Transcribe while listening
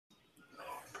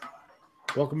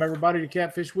Welcome, everybody, to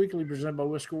Catfish Weekly, presented by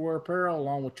Whisker Wear Apparel,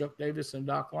 along with Chuck Davis and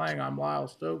Doc Lang. I'm Lyle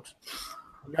Stokes.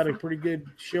 We got a pretty good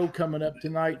show coming up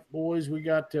tonight, boys. We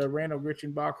got Randall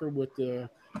Gritchenbacher with the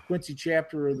Quincy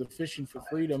chapter of the Fishing for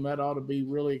Freedom. That ought to be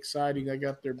really exciting. They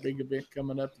got their big event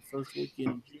coming up the first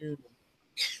weekend in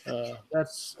June.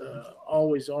 That's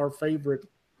always our favorite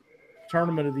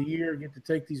tournament of the year. Get to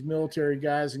take these military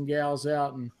guys and gals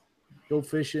out and go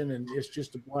fishing, and it's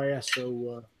just a blast.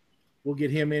 So we'll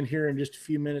get him in here in just a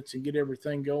few minutes and get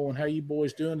everything going. How you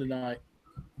boys doing tonight?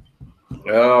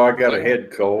 Oh, I got a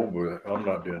head cold, but I'm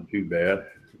not doing too bad.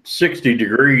 60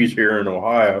 degrees here in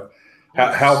Ohio.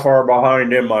 How far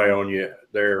behind am I on you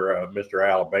there, Mr.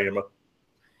 Alabama?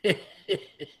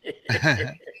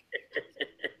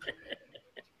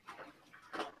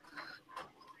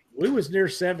 We was near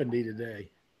 70 today.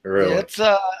 Really? It's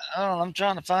I'm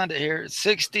trying to find it here. It's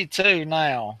 62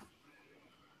 now.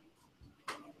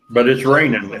 But it's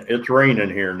raining. It's raining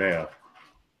here now.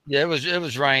 Yeah, it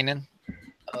was raining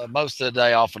most of the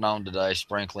day, off and on today,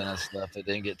 sprinkling and stuff. It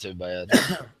didn't get too bad.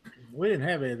 We didn't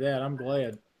have any of that. I'm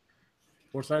glad. Of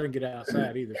course, I didn't get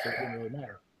outside either, so it didn't really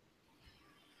matter.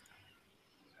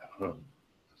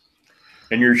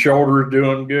 And your shoulder's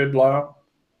doing good, Lyle?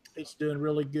 It's doing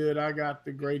really good. I got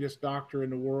the greatest doctor in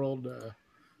the world,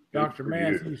 Dr.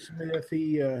 Matthew Smith.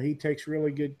 He takes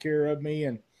really good care of me,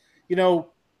 and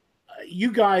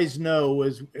you guys know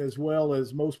as well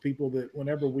as most people that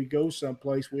whenever we go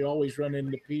someplace, we always run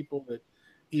into people that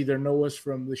either know us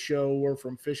from the show or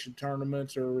from fishing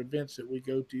tournaments or events that we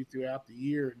go to throughout the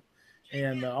year.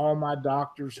 And all my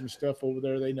doctors and stuff over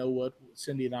there, they know what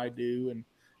Cindy and I do,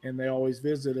 and they always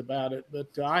visit about it.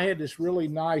 But I had this really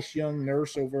nice young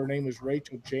nurse over. Her name was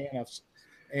Rachel Janice,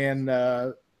 and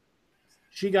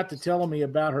she got to telling me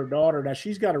about her daughter. Now,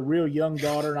 she's got a real young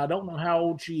daughter, and I don't know how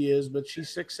old she is, but she's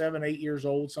 6, 7, 8 years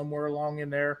old, somewhere along in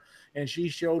there. And she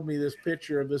showed me this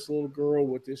picture of this little girl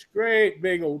with this great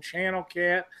big old channel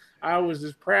cat. I was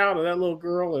as proud of that little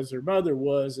girl as her mother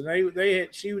was.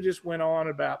 And she just went on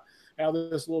about how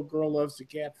this little girl loves to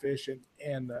catfish.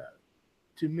 And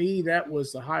to me, that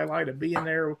was the highlight of being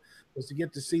there, was to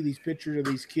get to see these pictures of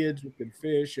these kids who can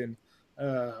fish. And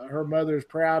her mother's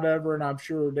proud of her, and I'm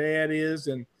sure her dad is.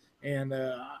 And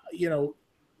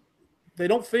they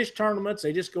don't fish tournaments;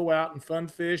 they just go out and fun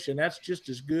fish, and that's just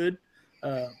as good.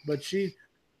 But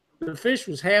the fish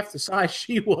was half the size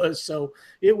she was, so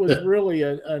it was really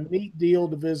a neat deal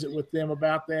to visit with them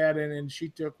about that. And she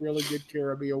took really good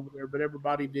care of me over there. But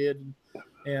everybody did,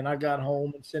 and I got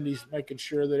home, and Cindy's making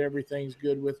sure that everything's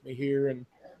good with me here, and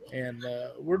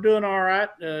we're doing all right,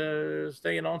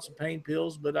 staying on some pain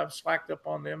pills, but I've slacked up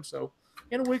on them. So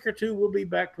in a week or two, we'll be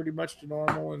back pretty much to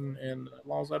normal. And as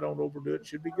long as I don't overdo it,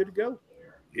 should be good to go.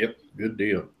 Yep, good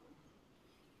deal.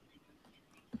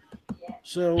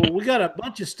 So we got a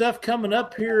bunch of stuff coming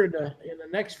up here in the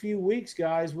next few weeks,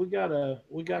 guys. We got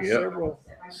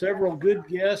several good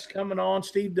guests coming on.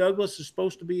 Steve Douglas is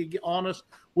supposed to be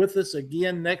with us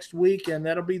again next week, and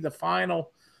that'll be the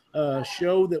final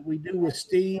show that we do with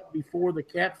Steve before the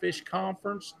Catfish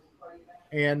Conference.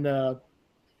 And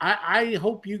I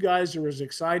hope you guys are as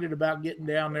excited about getting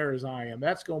down there as I am.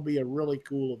 That's going to be a really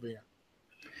cool event.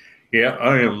 Yeah,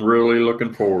 I am really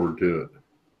looking forward to it.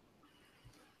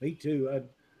 Me too.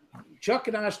 Chuck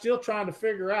and I are still trying to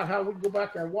figure out how we can go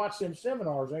back there and watch them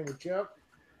seminars, ain't we, Chuck?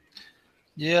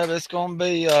 Yeah, that's going to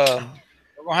be we're going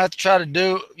to have to try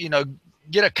to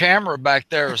get a camera back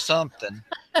there or something.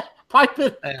 pipe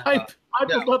them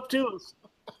up to us.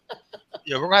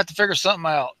 Yeah, we're going to have to figure something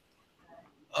out.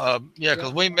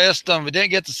 Because we missed them. We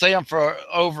didn't get to see them for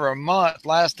over a month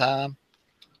last time.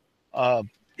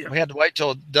 We had to wait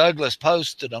till Douglas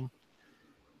posted them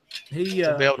to be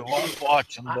able to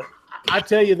watch them. But I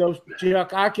tell you, though,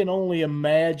 Chuck, I can only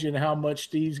imagine how much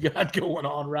Steve's got going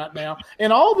on right now.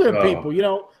 And all the people,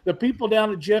 the people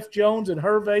down at Jeff Jones and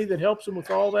Hervey that helps him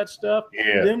with all that stuff,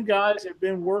 them guys have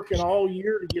been working all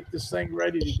year to get this thing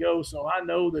ready to go. So I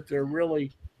know that they're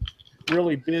really,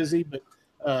 really busy. But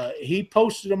he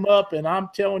posted them up, and I'm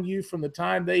telling you, from the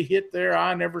time they hit there,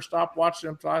 I never stopped watching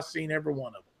them until I seen every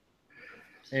one of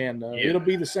them. And it'll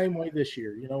be the same way this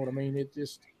year. You know what I mean?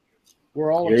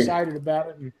 We're all excited about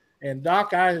it. And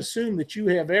Doc, I assume that you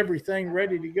have everything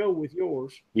ready to go with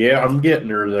yours. Yeah, I'm getting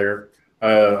her there.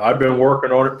 I've been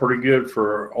working on it pretty good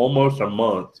for almost a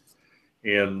month.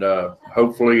 And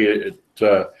hopefully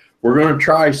we're going to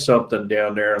try something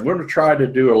down there. I'm going to try to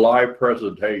do a live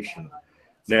presentation.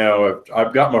 Now,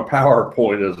 I've got my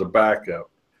PowerPoint as a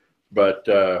backup. But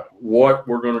what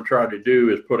we're going to try to do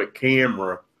is put a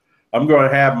camera. I'm going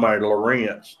to have my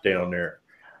Lowrance down there.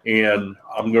 And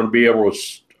I'm going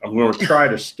to try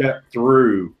to step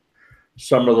through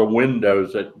some of the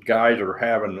windows that guys are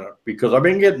having, because I've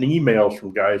been getting emails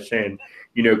from guys saying,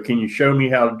 you know, can you show me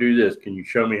how to do this? Can you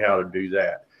show me how to do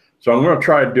that? So I'm going to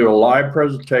try to do a live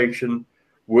presentation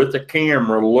with the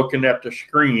camera looking at the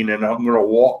screen, and I'm going to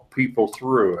walk people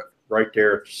through it right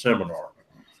there at the seminar.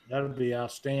 That would be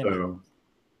outstanding.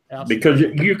 Because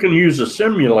you can use a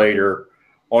simulator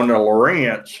on the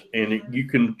Lowrance, and you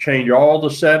can change all the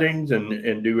settings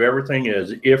and do everything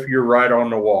as if you're right on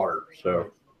the water.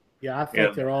 So yeah, I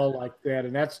think they're all like that,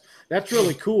 and that's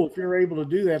really cool. If you're able to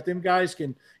do that, them guys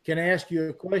can ask you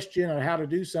a question on how to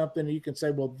do something, and you can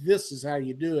say, well, this is how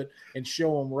you do it, and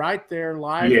show them right there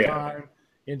live time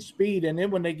in speed. And then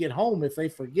when they get home, if they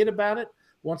forget about it,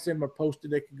 once them are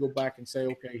posted, they can go back and say,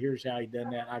 okay, here's how you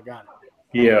done that. I got it.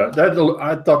 Yeah,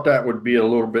 I thought that would be a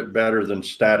little bit better than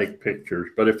static pictures.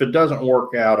 But if it doesn't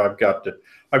work out, I've got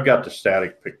the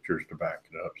static pictures to back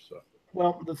it up. So.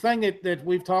 Well, the thing that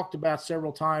we've talked about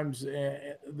several times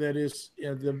that is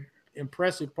the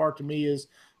impressive part to me is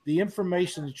the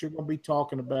information that you're going to be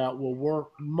talking about will work.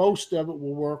 Most of it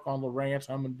will work on Lowrance,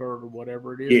 Humminbird, or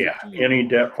whatever it is. Yeah, any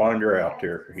depth finder out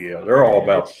there. Yeah, they're all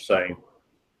about the same.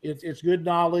 It's good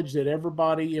knowledge that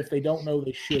everybody, if they don't know,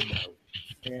 they should know.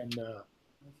 And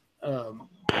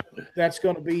that's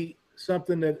going to be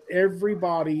something that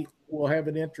everybody will have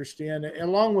an interest in,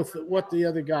 along with what the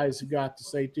other guys have got to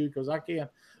say too, because I can't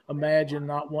imagine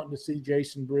not wanting to see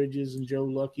Jason Bridges and Joe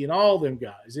Lucky and all them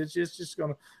guys. It's just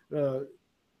going to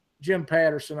Jim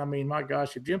Patterson. I mean, my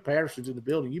gosh, if Jim Patterson's in the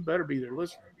building, you better be there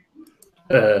listening.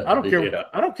 I don't care. Yeah.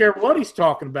 I don't care what he's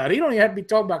talking about. He don't even have to be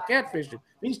talking about catfishing. If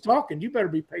he's talking, you better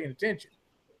be paying attention.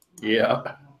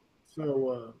 Yeah.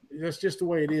 So that's just the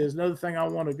way it is. Another thing I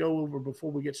want to go over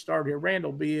before we get started here,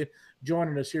 Randall will be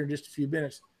joining us here in just a few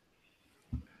minutes.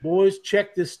 Boys,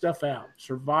 check this stuff out.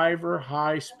 Survivor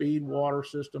high-speed water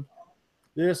system.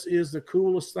 This is the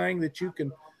coolest thing that you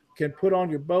can put on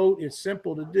your boat. It's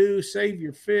simple to do. Save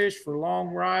your fish for long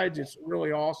rides. It's a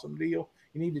really awesome deal.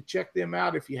 You need to check them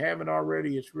out if you haven't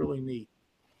already. It's really neat.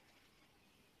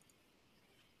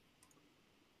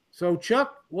 So,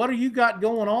 Chuck, what do you got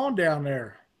going on down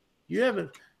there?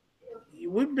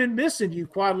 We've been missing you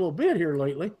quite a little bit here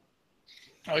lately.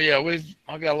 Oh yeah,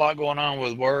 I've got a lot going on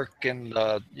with work and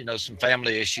some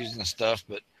family issues and stuff,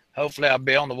 but hopefully I'll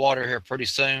be on the water here pretty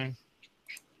soon.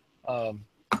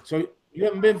 So you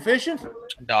haven't been fishing?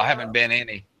 No, I haven't been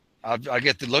any. I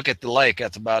get to look at the lake.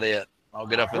 That's about it. I'll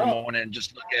get up in the morning and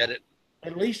just look at it.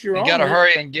 At least you're on. Got to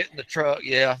hurry and get in the truck.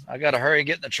 Yeah, I got to hurry and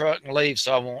get in the truck and leave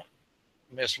so I won't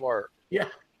miss work. Yeah.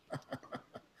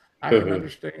 I can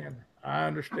understand. I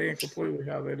understand completely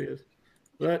how that is.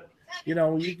 But, you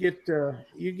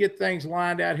get things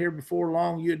lined out here before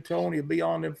long. You and Tony will be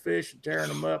on them fish and tearing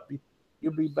them up.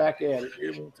 You'll be back at it.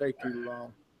 It won't take too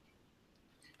long.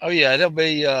 Oh, yeah, it'll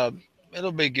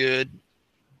be good.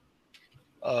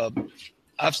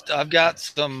 I've got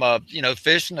some,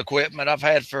 fishing equipment I've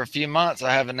had for a few months.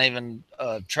 I haven't even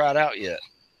tried out yet.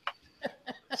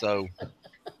 So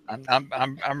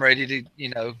I'm ready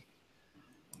to,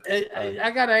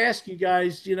 I got to ask you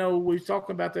guys, we're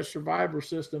talking about the Survivor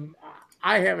system.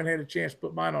 I haven't had a chance to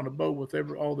put mine on the boat with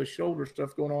all the shoulder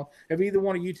stuff going on. Have either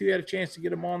one of you two had a chance to get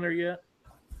them on there yet?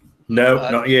 No,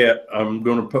 not yet. I'm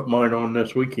going to put mine on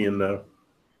this weekend, though.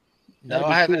 No,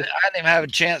 I haven't even had a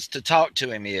chance to talk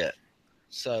to him yet.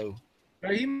 So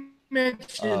he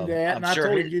mentioned that, and I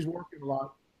told him he's working a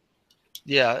lot.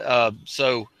 Yeah.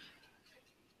 So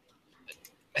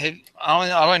I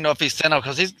don't know if he sent them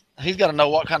because he's got to know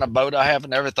what kind of boat I have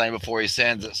and everything before he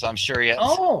sends it. So I'm sure he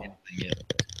hasn't sent anything yet.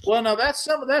 Well, no,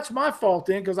 that's my fault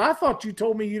then, because I thought you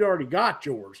told me you'd already got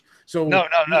yours. So no,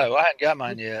 I hadn't got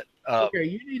mine yet. Okay,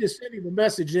 you need to send him a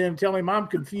message then, tell him I'm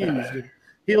confused. And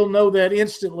he'll know that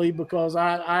instantly because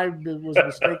I was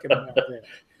mistaken about that.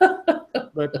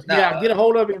 But yeah, get a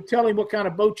hold of him, tell him what kind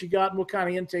of boat you got and what kind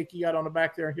of intake you got on the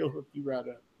back there, and he'll hook you right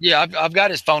up. Yeah, I've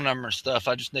got his phone number and stuff.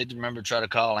 I just need to remember to try to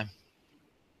call him.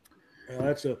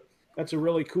 Well, that's a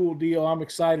really cool deal. I'm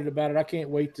excited about it. I can't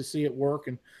wait to see it work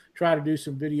and try to do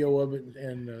some video of it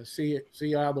and see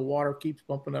how the water keeps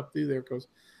pumping up through there. Because,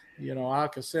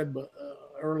 like I said,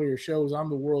 earlier shows, I'm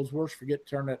the world's worst for getting to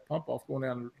turn that pump off going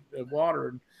down the water.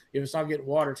 And if it's not getting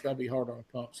water, it's got to be hard on the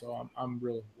pump. So I'm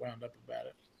really wound up about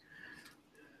it.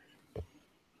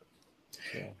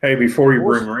 So, hey, before you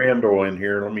bring Randall in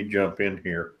here, let me jump in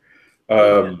here.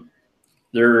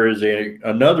 There is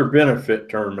another benefit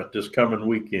tournament this coming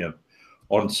weekend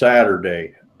on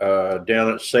Saturday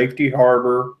down at Safety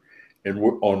Harbor and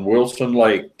on Wilson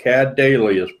Lake. Cad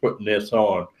Daly is putting this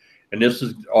on, and this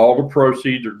is all the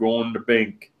proceeds are going to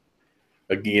Bink.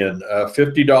 Again,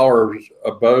 $50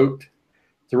 a boat,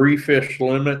 3 fish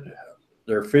limit,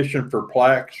 they're fishing for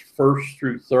plaques 1st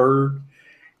through 3rd,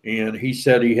 and he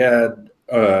said he had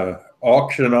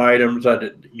auction items that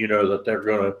that they're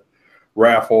going to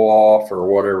raffle off or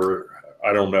whatever.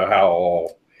 I don't know how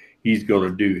all he's going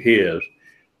to do his,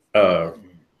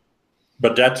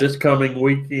 but that's this coming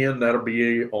weekend. That'll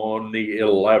be on the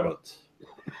 11th,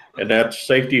 and that's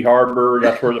Safety Harbor.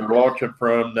 That's where they're launching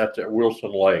from. That's at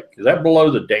Wilson Lake. Is that below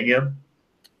the dam?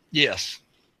 Yes.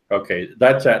 Okay,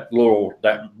 that's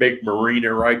that big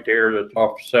marina right there that's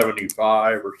off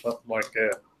 75 or something like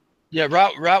that. Yeah,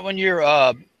 right when you're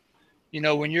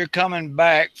when you're coming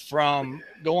back from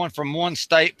going from one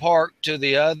state park to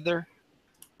the other,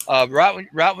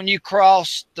 right when you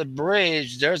cross the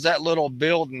bridge, there's that little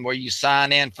building where you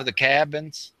sign in for the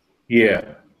cabins.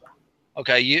 Yeah.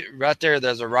 Okay, right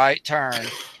there's a right turn,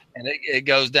 and it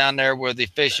goes down there where the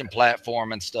fishing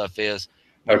platform and stuff is.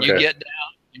 When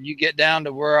you get down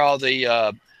to where all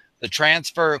the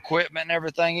transfer equipment and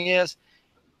everything is,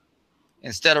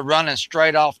 instead of running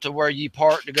straight off to where you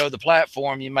park to go to the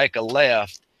platform, you make a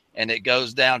left, and it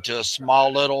goes down to a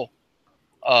small little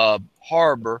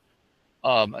harbor,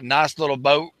 a nice little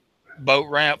boat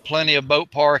ramp, plenty of boat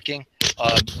parking.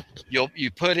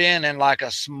 You put in like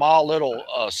a small little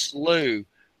slough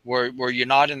where you're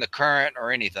not in the current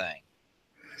or anything.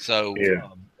 So yeah.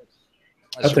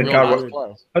 I think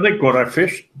when I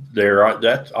fished there,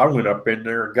 I went up in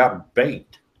there and got bait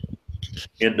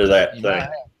into that thing.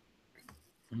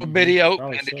 A bitty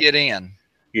opening to get in.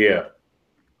 Yeah.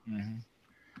 Mm-hmm.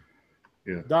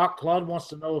 Yeah. Doc, Claude wants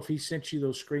to know if he sent you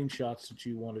those screenshots that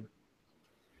you wanted.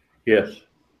 Yes.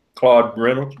 Claude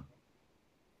Reynolds?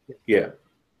 Yeah.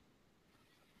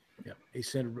 Yeah. He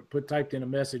typed in a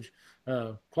message.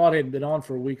 Claude hadn't been on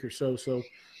for a week or so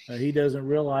he doesn't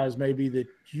realize maybe that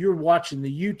you're watching the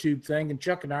YouTube thing, and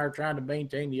Chuck and I are trying to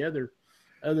maintain the other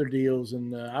deals.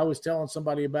 And I was telling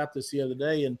somebody about this the other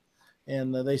day,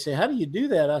 and they say, how do you do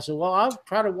that? I said, well, I'll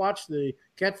try to watch the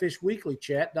Catfish Weekly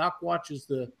chat. Doc watches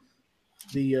the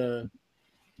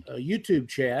YouTube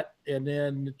chat, and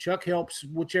then Chuck helps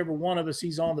whichever one of us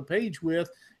he's on the page with,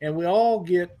 and we all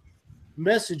get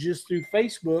messages through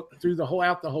Facebook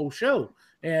throughout the whole show.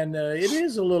 And it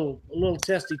is a little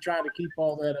testy trying to keep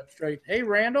all that up straight. Hey,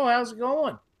 Randall, how's it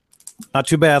going? Not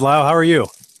too bad, Lyle. How are you?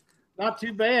 Not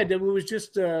too bad. It was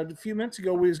just a few minutes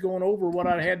ago we was going over what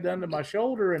I had done to my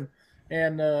shoulder,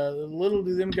 and little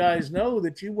do them guys know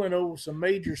that you went over some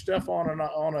major stuff on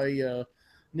a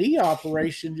knee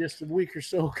operation just a week or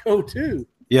so ago too.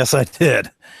 Yes, I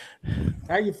did.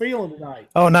 How you feeling tonight?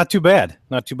 Oh, not too bad.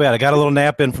 Not too bad. I got a little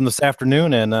nap in from this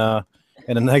afternoon and a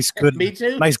nice good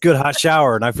hot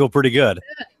shower, and I feel pretty good.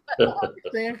 I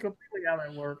understand completely how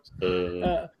that works.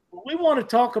 We want to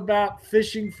talk about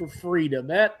Fishing for Freedom.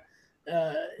 That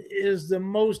is the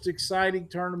most exciting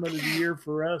tournament of the year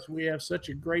for us. We have such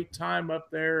a great time up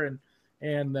there, and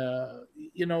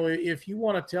if you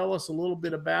want to tell us a little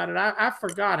bit about it, I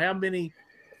forgot how many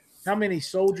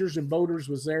soldiers and boaters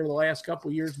was there the last couple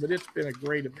of years, but it's been a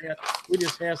great event. We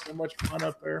just had so much fun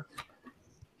up there.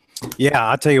 Yeah,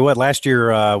 I'll tell you what, last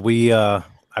year I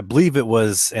believe it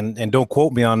was, and don't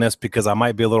quote me on this because I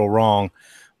might be a little wrong,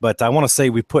 but I want to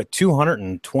say we put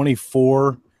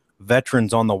 224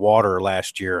 veterans on the water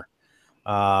last year.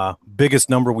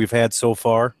 Biggest number we've had so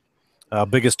far,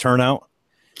 biggest turnout,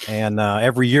 and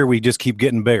every year we just keep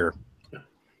getting bigger.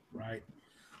 Right.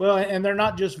 Well, and they're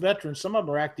not just veterans. Some of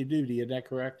them are active duty. Is that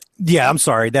correct? Yeah, I'm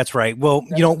sorry. That's right. Well,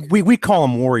 we call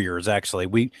them warriors. Actually,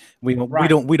 we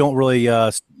don't really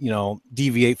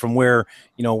deviate from where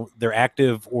they're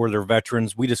active or they're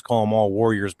veterans. We just call them all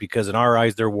warriors because in our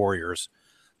eyes they're warriors.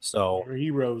 So they're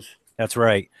heroes. That's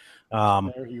right.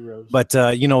 They're heroes. But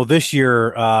this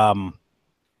year,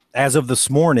 as of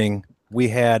this morning, we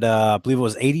had I believe it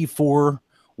was 84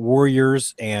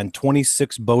 warriors and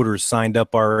 26 boaters signed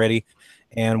up already.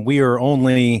 And we are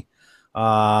only,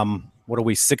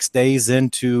 6 days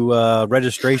into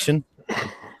registration,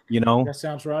 That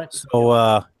sounds right.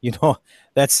 So,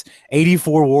 that's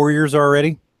 84 warriors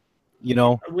already,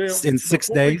 in 6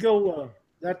 days.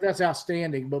 That's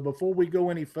outstanding. But before we go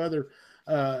any further,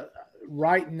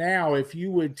 right now, if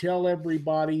you would tell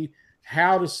everybody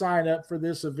how to sign up for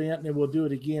this event, and then we'll do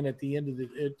it again at the end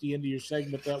of your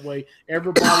segment. That way,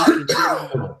 everybody can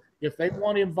get involved. If they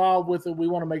want involved with it, we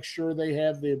want to make sure they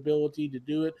have the ability to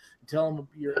do it. Tell them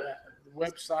your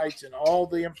websites and all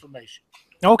the information.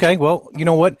 Okay, well, you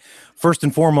know what? First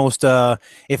and foremost,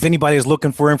 if anybody is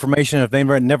looking for information, if they've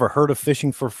never heard of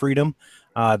Fishing for Freedom,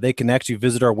 they can actually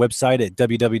visit our website at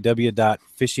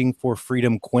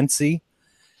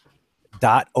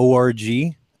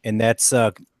www.fishingforfreedomquincy.org, and that's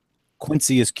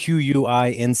Quincy is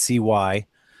Quincy.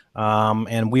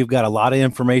 And we've got a lot of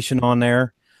information on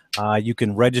there. You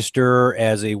can register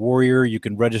as a warrior. You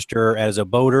can register as a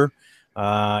boater.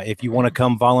 If you want to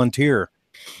come volunteer,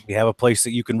 we have a place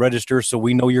that you can register so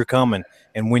we know you're coming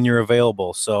and when you're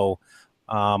available. So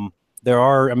there's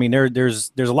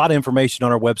a lot of information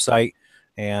on our website,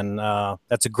 and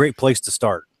that's a great place to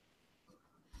start.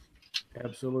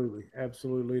 Absolutely,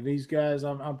 absolutely. These guys,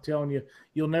 I'm telling you,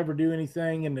 you'll never do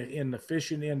anything in the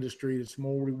fishing industry that's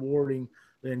more rewarding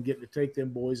than getting to take them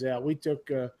boys out. We took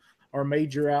our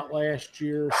major out last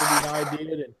year. Cindy and I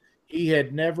did, and he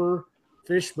had never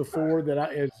fished before.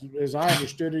 As I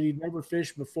understood it, he'd never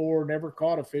fished before, never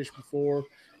caught a fish before,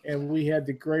 and we had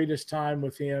the greatest time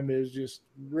with him. It was just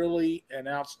really an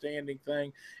outstanding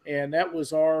thing, and that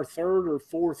was our third or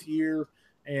fourth year.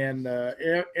 And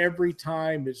every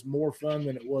time it's more fun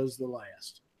than it was the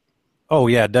last. Oh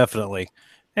yeah, definitely.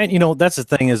 And that's the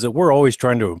thing, is that we're always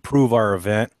trying to improve our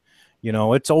event.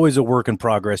 It's always a work in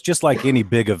progress, just like any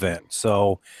big event.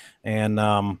 So I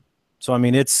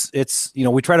mean, it's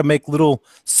we try to make little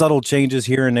subtle changes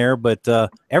here and there, but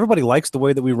everybody likes the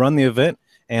way that we run the event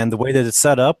and the way that it's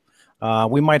set up.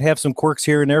 We might have some quirks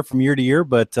here and there from year to year,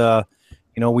 but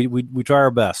we try our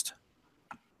best.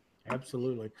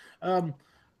 Absolutely.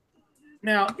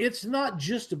 Now, it's not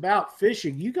just about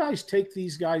fishing. You guys take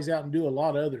these guys out and do a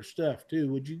lot of other stuff too.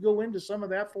 Would you go into some of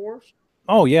that for us?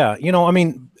 Oh yeah. I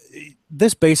mean,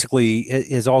 this basically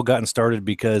has all gotten started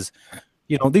because,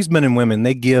 these men and women,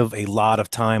 they give a lot of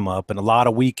time up and a lot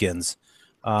of weekends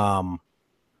to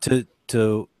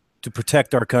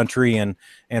protect our country and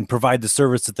provide the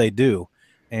service that they do.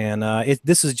 And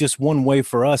this is just one way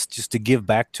for us just to give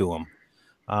back to them.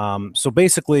 So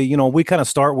basically, we kind of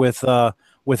start with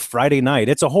Friday night.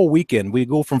 It's a whole weekend. We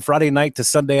go from Friday night to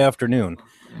Sunday afternoon.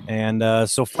 And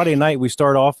so Friday night, we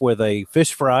start off with a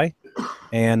fish fry,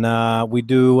 and we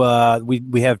do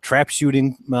we have trap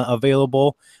shooting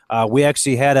available. We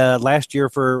actually had last year,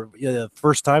 for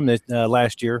first time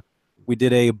last year, we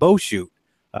did a bow shoot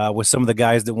with some of the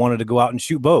guys that wanted to go out and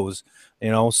shoot bows.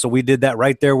 So we did that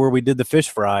right there where we did the fish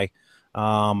fry.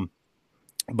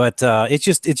 But it's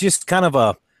just kind of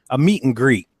a meet and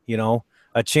greet,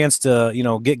 a chance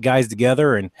to, get guys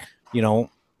together and,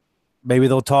 maybe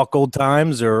they'll talk old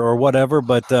times or whatever,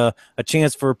 but a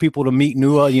chance for people to meet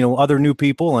new, other new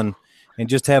people and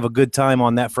just have a good time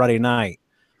on that Friday night.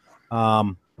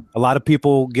 A lot of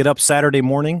people get up Saturday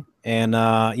morning and,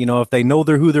 if they know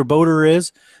who their boater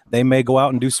is, they may go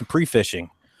out and do some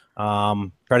pre-fishing, try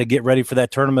to get ready for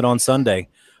that tournament on Sunday.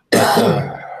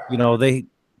 But, they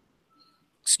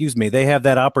have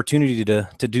that opportunity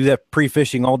to do that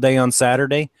pre-fishing all day on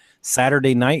Saturday.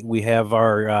 Saturday night, we have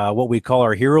our what we call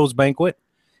our Heroes Banquet.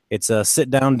 It's a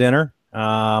sit-down dinner.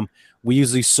 We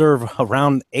usually serve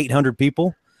around 800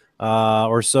 people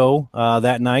or so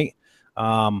that night.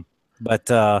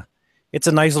 But it's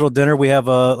a nice little dinner. We have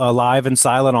a live and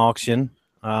silent auction.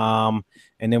 And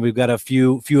then we've got a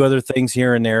few other things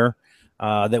here and there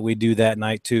that we do that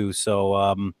night too.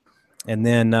 So and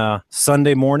then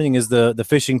Sunday morning is the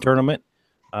fishing tournament.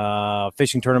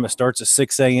 Fishing tournament starts at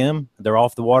 6 a.m. They're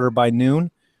off the water by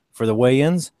noon for the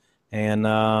weigh-ins, and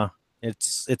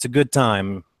it's a good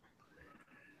time.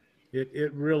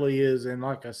 It really is, and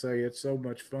like I say, it's so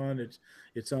much fun.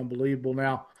 It's unbelievable.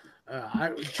 Now,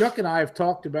 Chuck and I have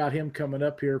talked about him coming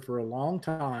up here for a long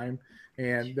time,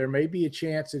 and there may be a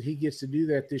chance that he gets to do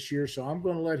that this year. So I'm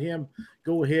going to let him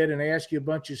go ahead and ask you a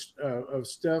bunch of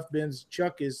stuff.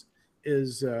 Chuck is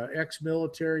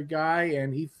ex-military guy,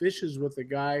 and he fishes with a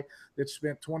guy that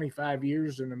spent 25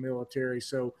 years in the military.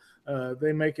 So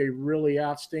they make a really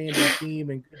outstanding team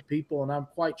and good people, and I'm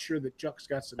quite sure that Chuck's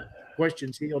got some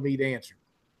questions he'll need answered.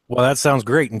 Well, that sounds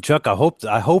great. And Chuck, I hope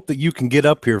that you can get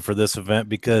up here for this event,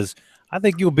 because I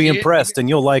think you'll be impressed and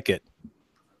you'll like it.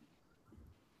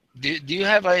 Do you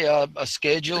have a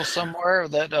schedule somewhere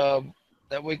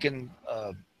that we can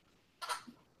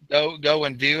go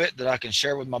and view it, that I can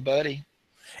share with my buddy?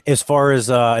 As far as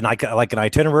an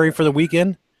itinerary for the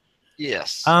weekend?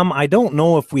 Yes. I don't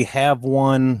know if we have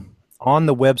one on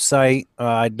the website.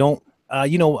 I don't. I'll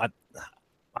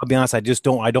be honest. I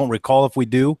don't recall if we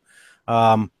do.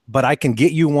 But I can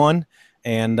get you one,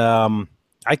 and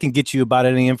I can get you about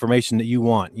any information that you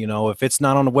want. If it's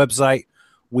not on the website,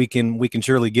 we can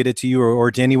surely get it to you or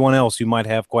to anyone else who might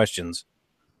have questions.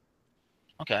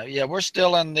 Okay. Yeah, we're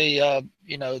still in the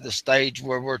the stage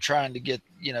where we're trying to get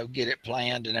it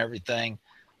planned and everything.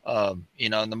 And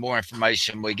the more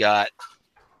information we got,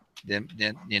 then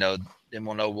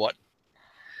we'll know what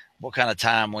kind of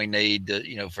time we need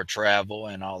to, for travel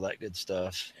and all that good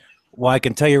stuff. Well, I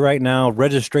can tell you right now,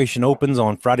 registration opens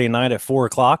on Friday night at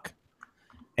 4:00,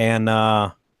 and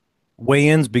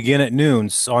weigh-ins begin at noon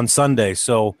on Sunday.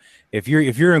 So if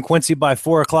you're in Quincy by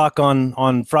 4 o'clock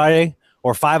on Friday,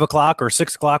 or 5 o'clock or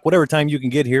 6 o'clock, whatever time you can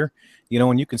get here,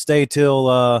 and you can stay till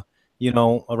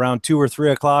around 2 or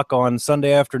 3 o'clock on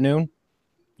Sunday afternoon,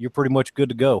 you're pretty much good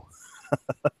to go.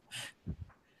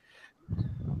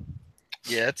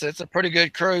 Yeah, it's a pretty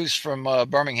good cruise from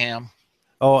Birmingham.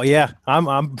 Oh yeah,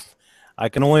 I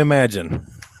can only imagine.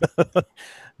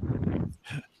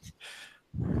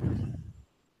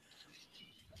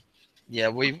 Yeah,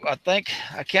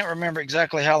 I can't remember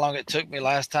exactly how long it took me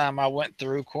last time I went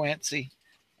through Quincy.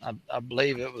 I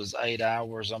believe it was 8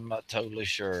 hours. I'm not totally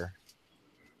sure.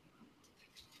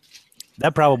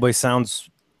 That probably sounds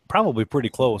pretty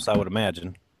close, I would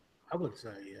imagine. I would say,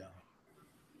 yeah.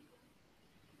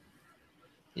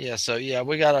 Yeah, so yeah,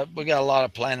 we got a lot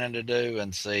of planning to do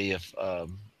and see if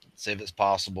it's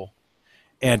possible.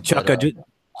 And Chuck, I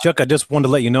just wanted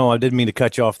to let you know, I didn't mean to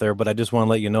cut you off there, but I just want to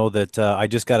let you know that I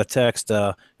just got a text,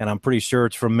 and I'm pretty sure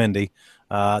it's from Mindy.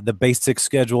 The basic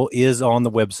schedule is on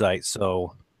the website,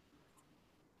 so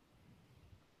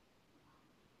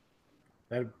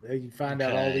That you find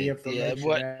out all the information.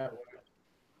 Yeah,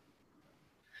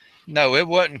 no, it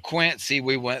wasn't Quincy.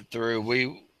 We went through.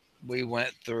 We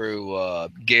went through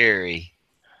Gary,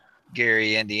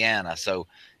 Indiana. So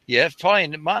yeah,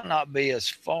 it might not be as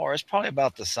far. It's probably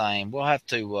about the same. We'll have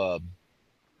to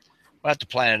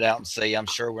plan it out and see. I'm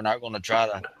sure we're not going to try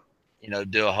to,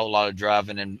 do a whole lot of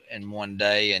driving in one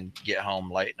day and get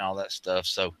home late and all that stuff.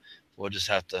 So we'll just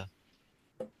have to.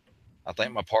 I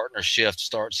think my partner's shift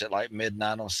starts at like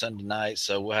midnight on Sunday night,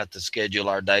 so we'll have to schedule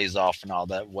our days off and all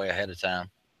that way ahead of time.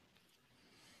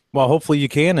 Well, hopefully you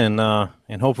can,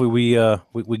 and hopefully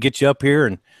we get you up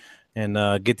here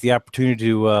and get the opportunity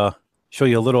to show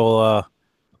you a little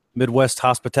Midwest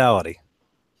hospitality.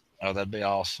 Oh, that'd be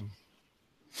awesome.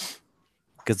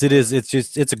 Because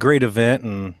it's a great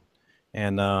event,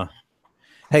 and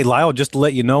hey, Lyle, just to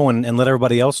let you know and let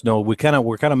everybody else know, we're kind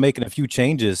of making a few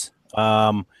changes.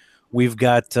 We've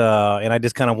got, and I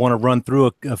just kind of want to run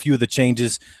through a few of the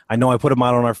changes. I know I put them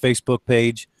out on our Facebook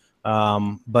page,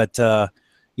 but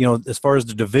as far as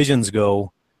the divisions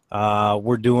go,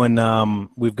 we're doing.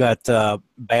 We've got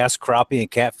bass, crappie, and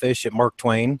catfish at Mark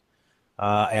Twain.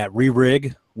 At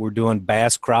Re-Rig, we're doing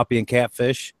bass, crappie, and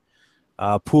catfish.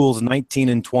 Pools 19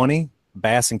 and 20,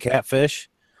 bass and catfish.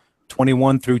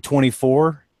 21 through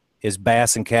 24 is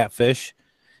bass and catfish.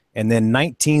 And then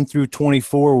 19 through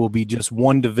 24 will be just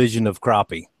one division of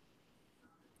crappie.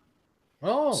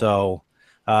 Oh, so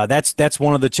that's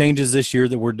one of the changes this year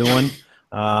that we're doing.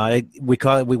 We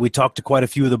talked to quite a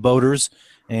few of the boaters,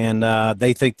 and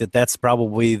they think that that's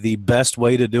probably the best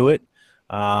way to do it,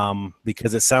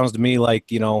 because it sounds to me like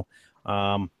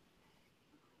there's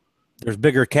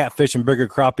bigger catfish and bigger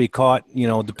crappie caught,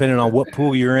 depending on what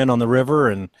pool you're in on the river,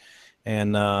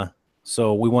 and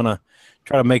so we want to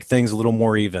try to make things a little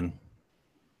more even.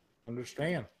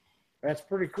 Understand. That's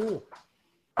pretty cool.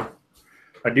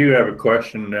 I do have a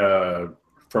question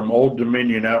from Old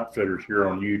Dominion Outfitters here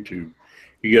on YouTube.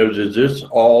 He goes, "Is this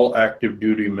all active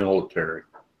duty military?"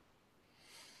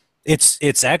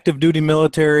 It's active duty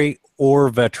military or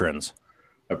veterans.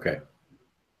 Okay.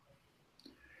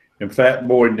 And Fat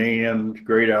Boy Dan,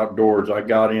 Great Outdoors, I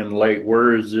got in late.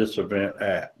 Where is this event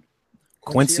at?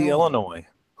 Quincy, Illinois.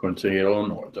 Quincy,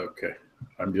 Illinois. Okay.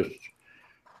 I'm just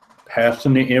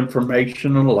passing the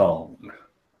information along.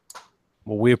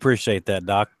 Well, we appreciate that,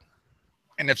 Doc.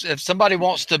 And if somebody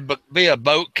wants to be a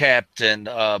boat captain,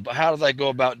 how do they go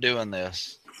about doing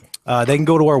this? They can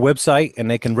go to our website and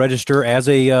they can register as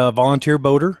a volunteer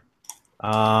boater.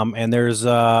 And there's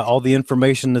all the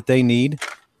information that they need.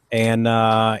 And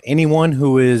anyone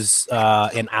who is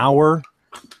an hour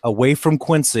away from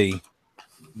Quincy,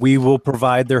 we will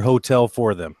provide their hotel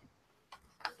for them.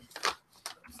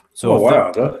 So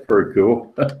wow, that's pretty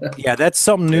cool. Yeah, that's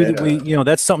something new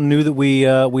that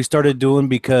we started doing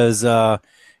because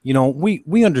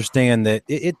we understand that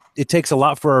it takes a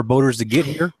lot for our boaters to get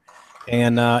here,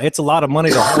 and it's a lot of money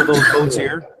to hold those boats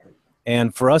here,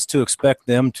 and for us to expect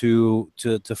them to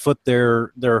foot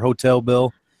their hotel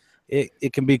bill,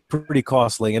 it can be pretty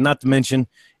costly, and not to mention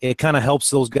it kind of helps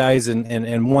those guys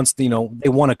and once they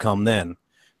want to come then,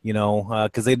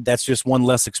 because that's just one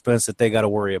less expense that they got to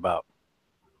worry about.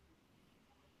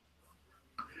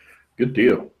 Good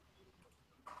deal.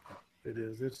 It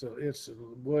is. It's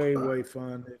way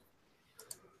fun.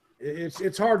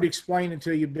 It's hard to explain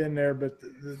until you've been there, but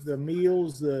the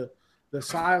meals, the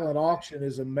silent auction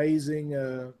is amazing.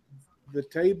 The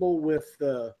table with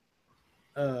the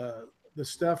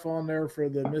stuff on there for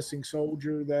the missing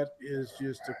soldier, that is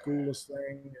just the coolest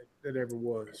thing that ever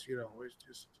was. It's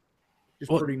just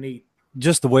pretty neat.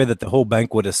 just the way that the whole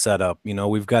banquet is set up. You know,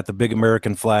 we've got the big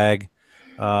American flag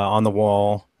on the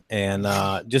wall, and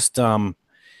just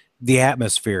the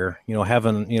atmosphere. You know,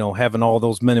 having all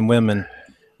those men and women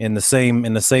in the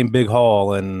same big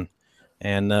hall, and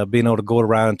being able to go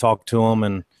around and talk to them,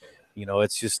 and you know,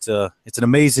 it's just it's an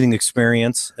amazing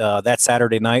experience that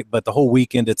Saturday night, but the whole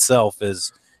weekend itself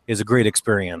is a great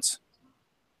experience.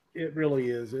 It really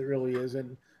is. It really is.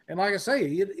 And like I say,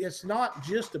 it's not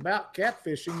just about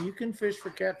catfishing. You can fish for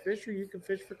catfish, or you can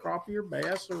fish for crappie or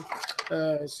bass, or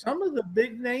some of the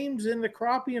big names in the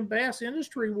crappie and bass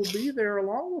industry will be there,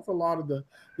 along with a lot of the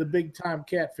big time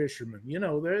catfishermen. You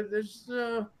know, there's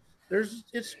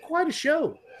it's quite a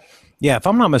show. Yeah, if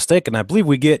I'm not mistaken, I believe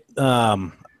we get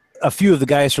a few of the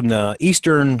guys from the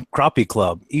Eastern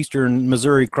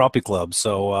Missouri Crappie Club.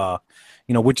 So,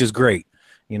 you know, which is great.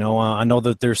 You know, I know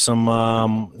that there's some,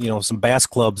 you know, some bass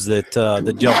clubs that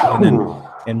jump in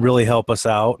and really help us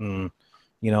out, and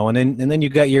you know, and then you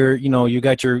got your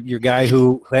guy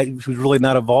who's really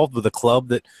not involved with the club,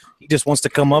 that he just wants to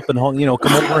come up and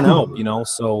come over and help. You know,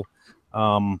 so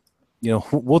you know,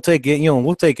 we'll take it. You know,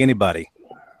 we'll take anybody.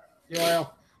 Yeah,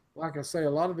 like I say,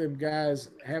 a lot of them guys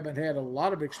haven't had a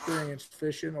lot of experience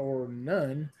fishing or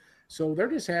none, so they're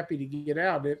just happy to get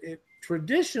out. It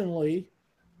traditionally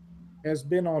has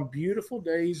been on beautiful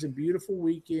days and beautiful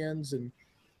weekends, and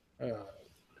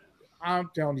I'm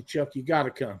telling you, Chuck, you got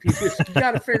to come. You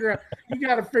got to figure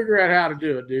out how to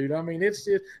do it, dude. I mean, and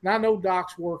I know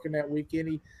Doc's working that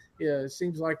weekend. It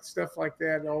seems like stuff like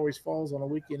that always falls on a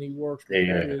weekend he works. But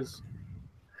Yeah. it is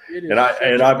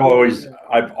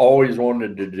I've always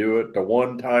wanted to do it. The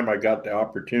one time I got the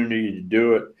opportunity to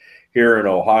do it here in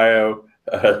Ohio,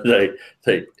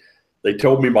 they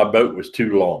told me my boat was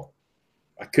too long.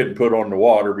 I couldn't put on the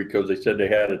water because they said they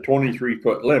had a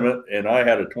 23-foot limit, and I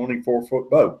had a 24-foot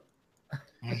boat.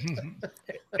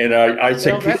 And I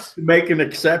said, "Can you make an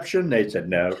exception?" They said,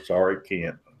 "No, sorry,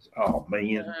 can't." Oh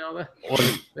man,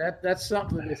 that's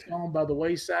something that's gone by the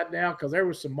wayside now, because there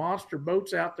was some monster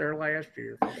boats out there last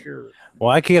year for sure. Well,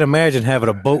 I can't imagine having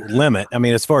a boat limit. I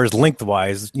mean, as far as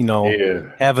lengthwise, you know,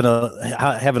 having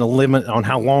a limit on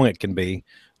how long it can be.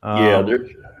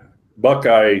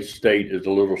 Buckeye State is a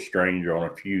little strange on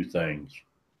a few things.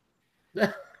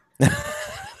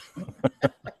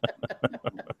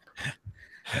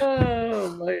 Oh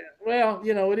man! Well,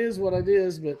 you know, it is what it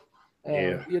is, but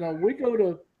you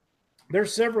know,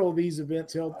 there's several of these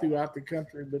events held throughout the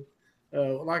country, but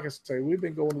like I say, we've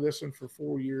been going to this one for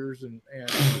 4 years, and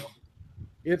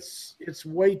it's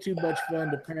way too much fun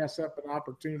to pass up an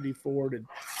opportunity for it,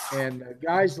 and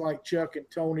guys like Chuck and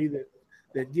Tony that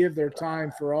give their time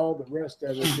for all the rest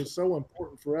of it is so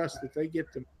important for us, that they get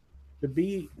to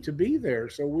be there,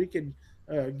 so we can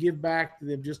give back to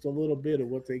them just a little bit of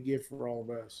what they give for all of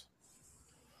us.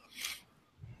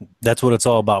 That's what it's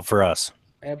all about for us.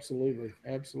 Absolutely.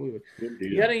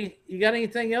 You got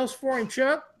anything else for him,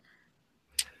 Chuck?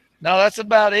 No, that's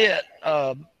about it.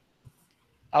 I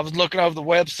was looking over the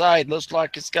website. Looks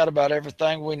like it's got about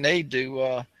everything we need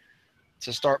to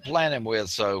start planning with.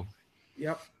 So,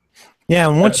 yep. Yeah,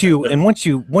 and once you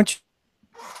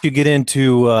get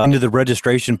into the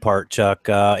registration part, Chuck,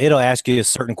 it'll ask you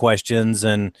certain questions,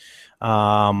 and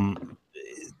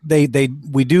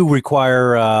we do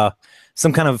require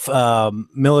some kind of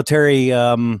military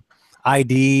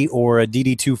ID or a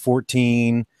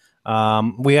DD-214.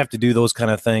 We have to do those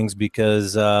kind of things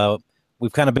because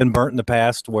we've kind of been burnt in the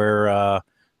past, where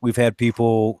we've had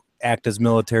people act as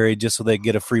military just so they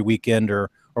get a free weekend or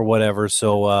whatever.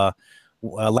 So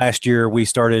last year we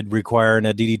started requiring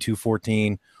a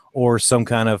DD-214 or some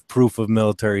kind of proof of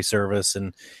military service,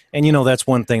 and you know, that's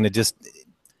one thing that just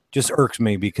irks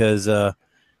me, because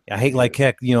I hate like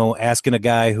heck, you know, asking a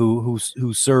guy who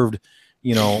served,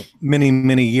 you know,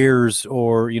 many years,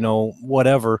 or you know,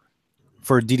 whatever,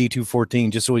 for a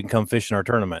DD-214 just so we can come fish in our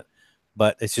tournament.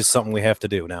 But it's just something we have to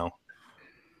do now.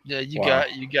 Yeah, you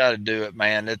got to do it,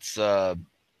 man. It's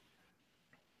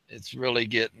really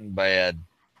getting bad.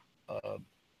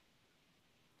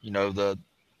 You know,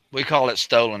 we call it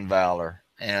stolen valor,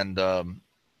 and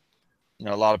you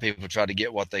know, a lot of people try to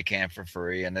get what they can for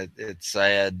free, and it's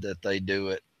sad that they do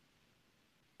it.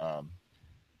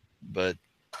 But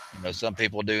you know, some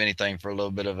people do anything for a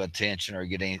little bit of attention or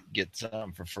get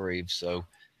something for free. So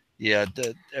yeah,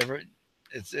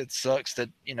 it sucks that,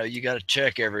 you know, you got to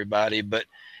check everybody, but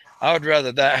I would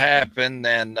rather that happen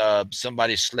than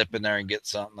somebody slip in there and get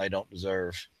something they don't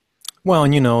deserve. Well,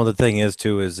 and you know, the thing is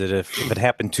too, is that if it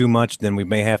happened too much, then we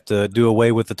may have to do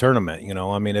away with the tournament. You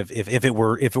know, I mean, if it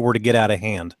were to get out of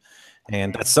hand,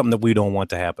 and that's something that we don't want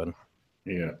to happen.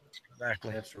 Yeah,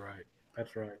 exactly. That's right.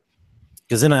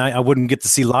 Because then I wouldn't get to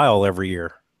see Lyle every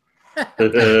year.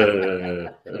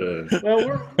 Well,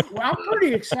 I'm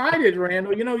pretty excited,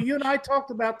 Randall. You know, you and I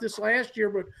talked about this last year,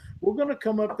 but we're going to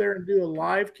come up there and do a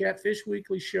live Catfish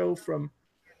Weekly show from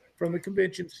the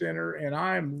convention center, and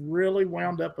I'm really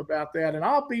wound up about that. And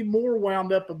I'll be more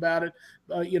wound up about it.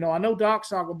 You know, I know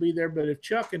Doc's not going to be there, but if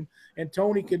Chuck and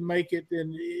Tony can make it,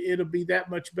 then it'll be that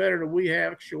much better that we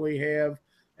actually have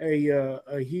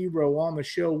a hero on the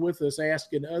show with us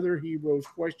asking other heroes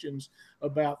questions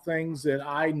about things that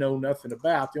I know nothing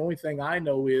about. The only thing I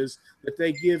know is that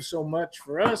they give so much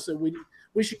for us that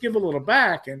we should give a little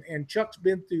back, and Chuck's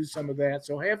been through some of that,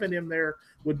 so having him there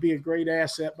would be a great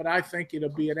asset. But I think it'll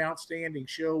be an outstanding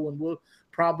show, and we'll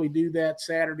probably do that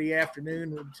Saturday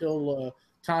afternoon until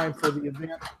time for the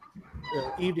event,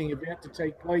 evening event to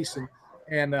take place.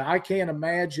 And I can't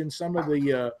imagine some of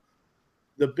the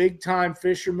big time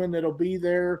fishermen that'll be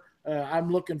there.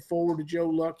 I'm looking forward to Joe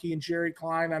Lucky and Jerry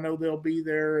Klein. I know they'll be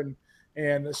there,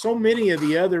 and so many of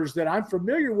the others that I'm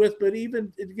familiar with, but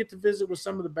even to get to visit with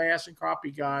some of the bass and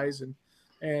crappie guys. And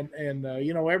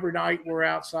you know, every night we're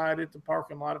outside at the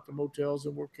parking lot at the motels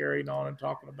and we're carrying on and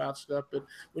talking about stuff. But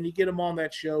when you get them on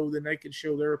that show, then they can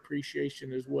show their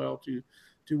appreciation as well to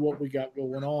what we got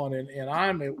going on. And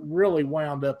I'm really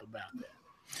wound up about that.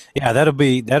 Yeah, that'll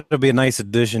be a nice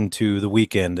addition to the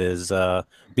weekend, is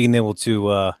being able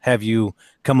to have you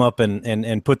come up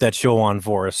and put that show on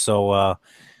for us. So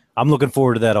I'm looking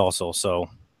forward to that also. So,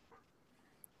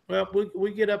 well,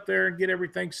 we get up there and get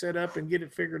everything set up and get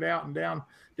it figured out and down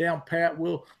pat.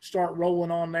 We'll start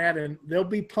rolling on that, and there'll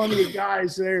be plenty of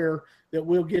guys there that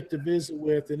we'll get to visit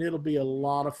with, and it'll be a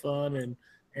lot of fun.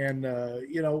 And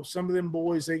you know, some of them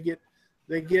boys, they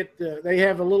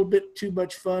have a little bit too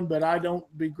much fun, but I don't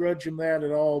begrudge them that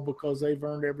at all, because they've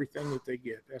earned everything that they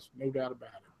get. That's no doubt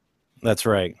about it. That's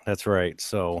right.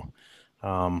 So,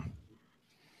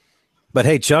 but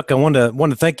hey, Chuck, I want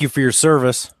to thank you for your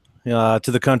service to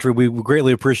the country. We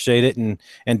greatly appreciate it.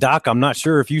 And Doc, I'm not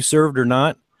sure if you served or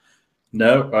not.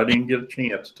 No, I didn't get a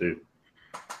chance to.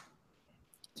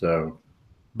 So,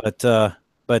 but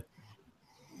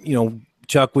you know,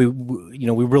 Chuck, we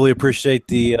really appreciate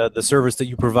the service that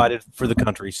you provided for the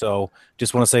country. So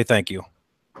just want to say thank you.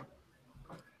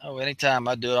 Oh, anytime.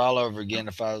 I'd do it all over again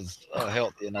if I was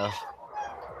healthy enough.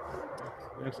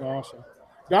 That's awesome.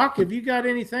 Doc, have you got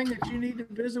anything that you need to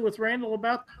visit with Randall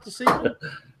about the sequel?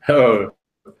 Oh,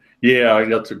 yeah, I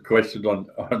got some questions on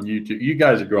YouTube. You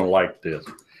guys are going to like this.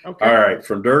 Okay. All right,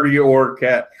 from Dirty Oar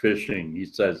Catfishing, he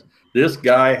says, this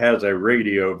guy has a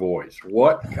radio voice.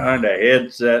 What kind of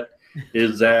headset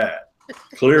is that?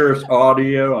 Clearest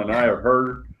audio, and I have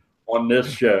heard on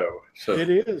this show. So it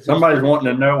is. Somebody's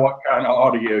wanting to know what kind of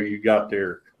audio you got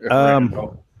there.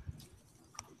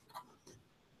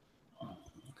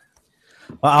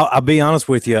 I'll be honest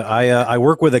with you. I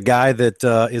work with a guy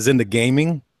that is into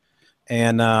gaming,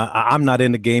 and I'm not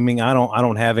into gaming. I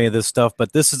don't have any of this stuff.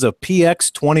 But this is a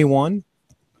PX21.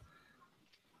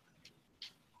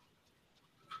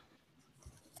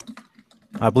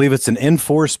 I believe it's an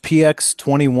Enforce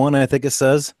PX21. I think it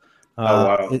says. Oh,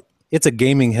 wow. It's a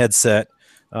gaming headset.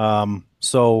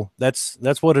 So that's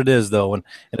what it is, though. And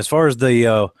as far as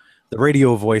the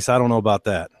radio voice, I don't know about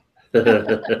that.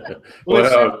 Well,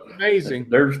 it's amazing.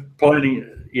 There's plenty.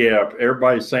 Yeah,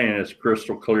 everybody's saying it's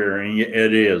crystal clear, and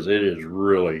it is. It is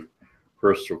really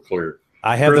crystal clear.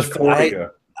 I have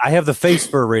I have the face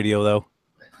for a radio, though.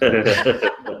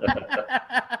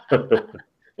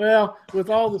 Well, with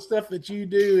all the stuff that you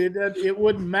do, it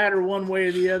wouldn't matter one way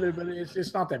or the other, but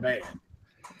it's not that bad.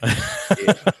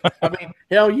 I mean,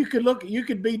 hell, you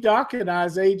could be Doc and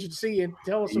I's agency and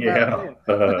tell us about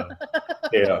that.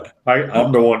 Yeah,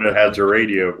 I'm the one that has a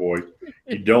radio voice.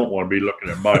 You don't want to be looking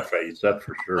at my face, that's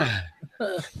for sure.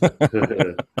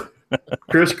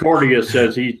 Chris Cordia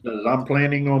says I'm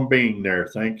planning on being there.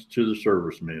 Thanks to the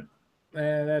servicemen.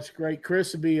 That's great.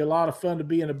 Chris would be a lot of fun to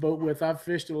be in a boat with. I've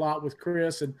fished a lot with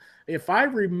Chris, and if I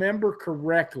remember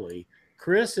correctly,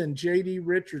 Chris and J.D.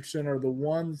 Richardson are the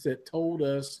ones that told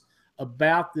us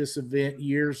about this event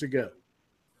years ago.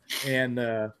 And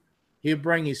he'll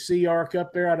bring his Sea Arc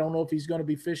up there. I don't know if he's going to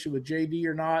be fishing with J.D.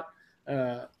 or not,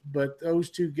 but those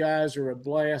two guys are a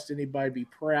blast. Anybody be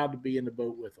proud to be in the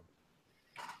boat with them.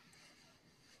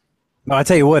 No, I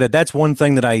tell you what, that's one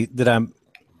thing that I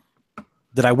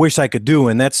wish I could do,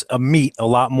 and that's meet a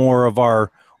lot more of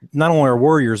our, not only our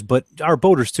warriors, but our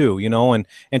boaters too, and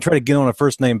try to get on a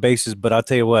first name basis. But I'll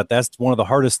tell you what, that's one of the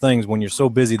hardest things when you're so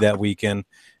busy that weekend,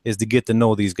 is to get to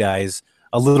know these guys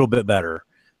a little bit better.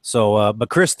 So, but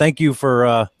Chris, thank you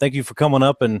for coming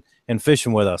up and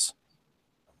fishing with us.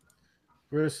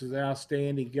 Chris is an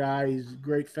outstanding guy. He's a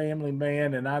great family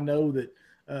man, and I know that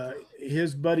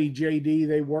his buddy JD,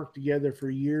 they worked together for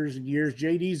years and years.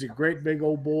 JD's a great big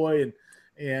old boy,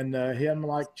 and him,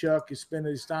 like Chuck, has spent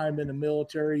his time in the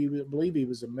military. I believe he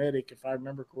was a medic, if I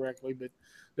remember correctly. But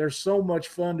they're so much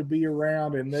fun to be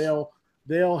around, and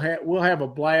we'll have a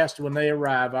blast when they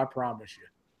arrive. I promise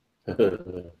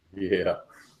you. Yeah.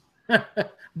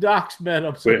 Doc's met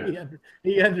him, so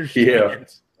he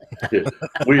understands. Yeah.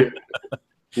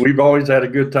 We've always had a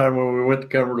good time when we went to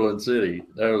Cumberland City.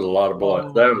 That was a lot of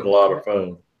blast. That was a lot of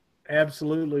fun.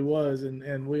 Absolutely was,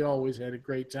 and we always had a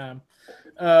great time.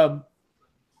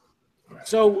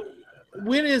 So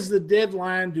when is the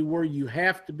deadline to where you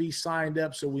have to be signed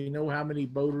up so we know how many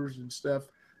boaters and stuff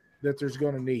that there's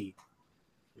going to need?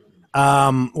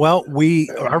 Well,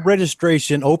 our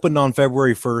registration opened on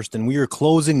February 1st, and we are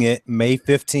closing it May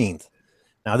 15th.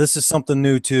 Now, this is something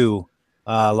new too,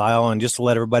 Lyle, and just to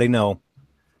let everybody know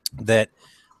that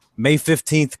May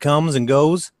 15th comes and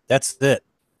goes. That's it.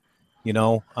 You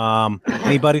know,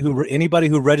 anybody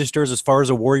who registers as far as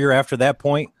a warrior after that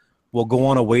point will go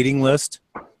on a waiting list.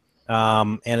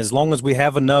 And as long as we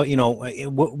have enough, you know,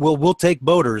 we'll take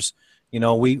boaters. You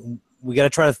know, we got to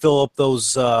try to fill up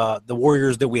those the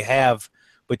warriors that we have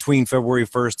between February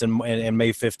 1st and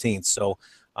May 15th. So,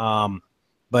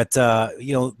 but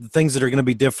you know, the things that are going to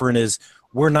be different is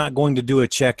we're not going to do a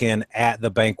check-in at the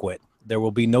banquet. There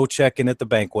will be no check-in at the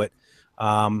banquet.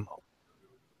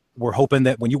 We're hoping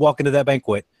that when you walk into that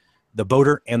banquet, the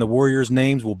boater and the warrior's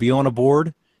names will be on a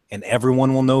board, and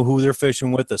everyone will know who they're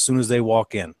fishing with as soon as they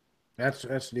walk in.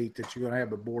 That's neat that you're going to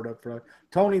have a board up front.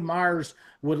 Tony Myers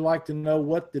would like to know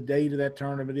what the date of that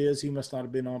tournament is. He must not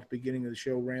have been on at the beginning of the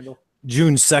show, Randall.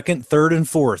 June 2nd, 3rd, and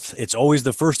 4th. It's always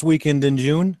the first weekend in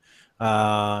June.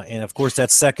 And of course, that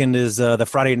second is the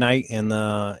Friday night, and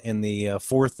the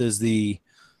fourth is the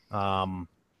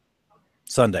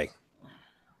Sunday.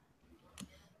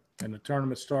 And the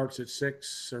tournament starts at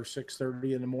 6 or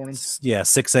 6:30 in the morning. Yeah,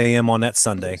 6 a.m. on that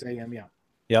Sunday. 6 a.m. Yeah.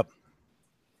 Yep.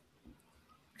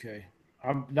 Okay.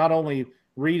 I'm not only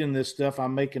reading this stuff,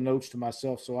 I'm making notes to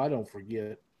myself so I don't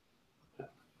forget.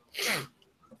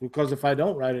 Because if I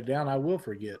don't write it down, I will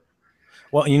forget.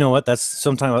 Well, you know what? That's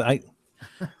sometimes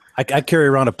I carry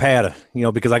around a pad, you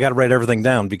know, because I got to write everything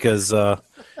down because,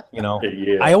 you know,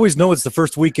 Yeah. I always know it's the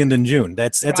first weekend in June.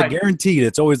 That's Right. a guaranteed.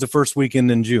 It's always the first weekend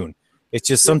in June. It's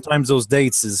just sometimes those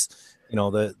dates is, you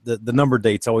know, the number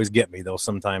dates always get me though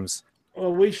sometimes.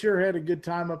 Well, we sure had a good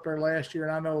time up there last year,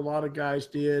 and I know a lot of guys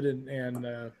did.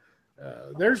 And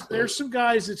there's some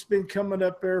guys that's been coming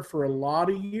up there for a lot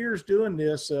of years doing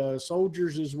this,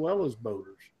 soldiers as well as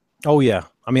boaters. Oh yeah,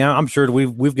 I mean I'm sure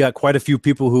we've got quite a few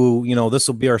people who, you know, this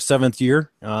will be our 7th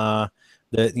year. That,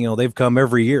 you know, they've come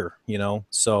every year, you know.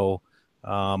 So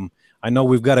I know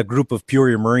we've got a group of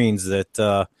Peoria Marines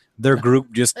that their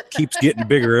group just keeps getting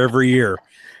bigger every year.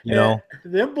 You know,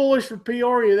 them boys from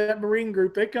Peoria, that Marine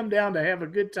group, they come down to have a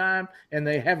good time, and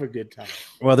they have a good time.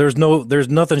 well, there's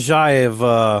nothing shy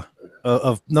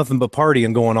of nothing but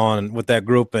partying going on with that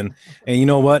group, and you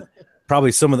know what?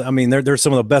 Probably they're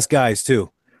some of the best guys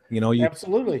too. You know,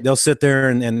 Absolutely. They'll sit there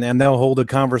and they'll hold a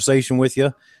conversation with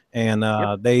you, and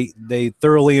they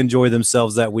thoroughly enjoy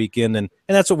themselves that weekend, and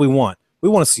that's what we want. We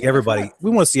want to see everybody. Right.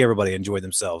 We want to see everybody enjoy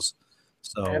themselves.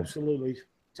 So Absolutely.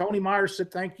 Tony Myers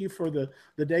said thank you for the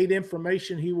date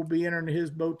information. He will be entering his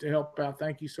boat to help out.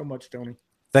 Thank you so much, Tony.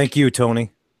 thank you,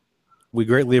 Tony. We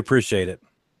greatly appreciate it.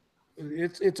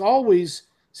 It's always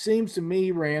seems to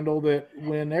me, Randall, that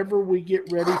whenever we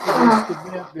get ready for this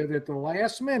event, that at the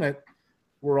last minute,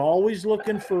 we're always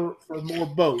looking for more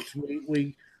boats.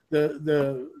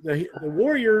 The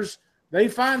Warriors, they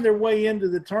find their way into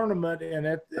the tournament,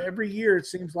 and every year it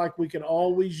seems like we can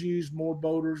always use more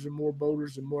boaters and more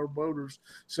boaters and more boaters.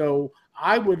 So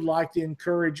I would like to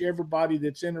encourage everybody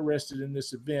that's interested in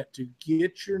this event to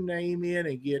get your name in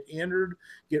and get entered,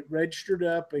 get registered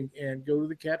up, and go to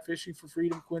the Catfishing for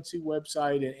Freedom Quincy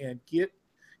website and get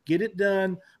it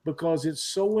done, because it's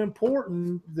so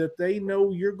important that they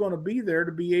know you're going to be there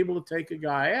to be able to take a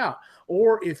guy out.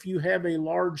 Or if you have a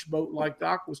large boat like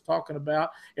Doc was talking about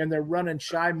and they're running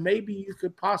shy, maybe you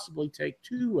could possibly take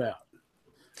 2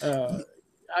 out.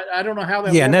 I don't know how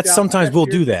that. Yeah, and that's sometimes we'll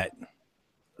do that.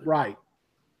 Right.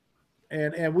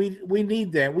 And we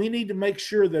need that. We need to make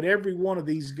sure that every one of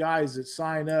these guys that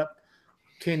sign up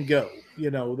can go.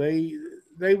 You know, they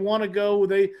want to go.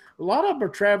 A lot of them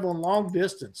are traveling long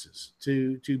distances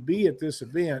to be at this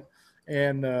event,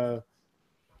 and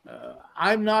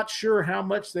I'm not sure how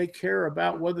much they care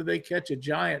about whether they catch a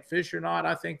giant fish or not.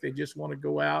 I think they just want to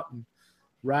go out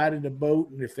riding the boat,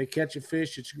 and if they catch a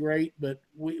fish, it's great. But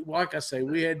like I say,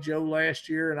 we had Joe last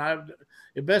year, and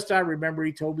the best I remember,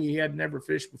 he told me he had never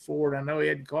fished before, and I know he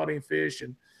hadn't caught any fish,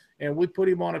 and we put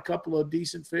him on a couple of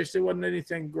decent fish. There wasn't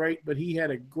anything great, but he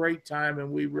had a great time,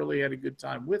 and we really had a good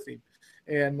time with him.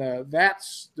 And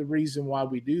that's the reason why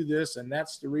we do this, and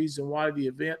that's the reason why the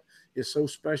event is so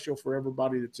special for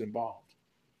everybody that's involved.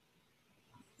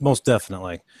 Most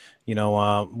definitely. You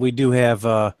know,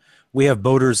 we have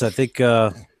boaters. I think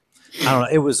I don't know.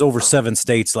 It was over 7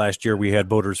 states last year. We had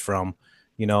boaters from,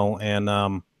 you know,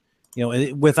 and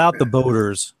without the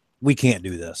boaters, we can't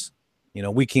do this. You know,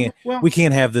 we can't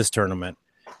have this tournament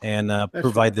and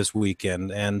provide this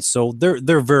weekend. And so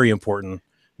they're very important.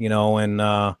 You know,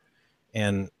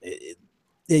 and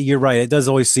you're right. It does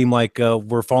always seem like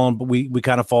we're falling, but we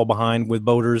kind of fall behind with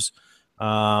boaters.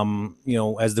 You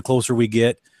know, as the closer we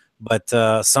get, but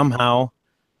somehow.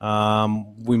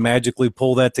 We magically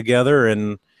pull that together,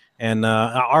 and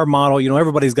our motto, you know,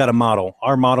 everybody's got a motto.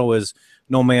 Our motto is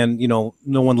no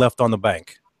one left on the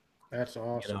bank. That's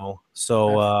awesome. You know,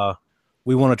 so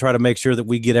we want to try to make sure that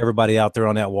we get everybody out there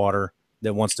on that water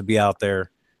that wants to be out there,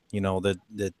 you know,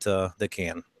 that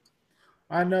can.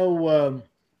 I know.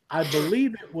 I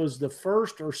believe it was the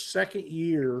first or second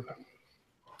year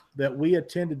that we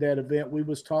attended that event. We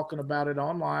was talking about it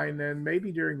online and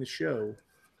maybe during the show.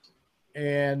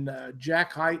 And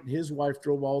Jack Height and his wife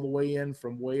drove all the way in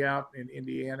from way out in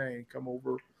Indiana and come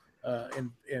over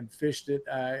and fished it.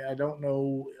 I don't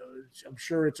know. I'm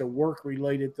sure it's a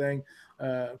work-related thing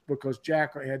because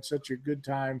Jack had such a good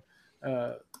time.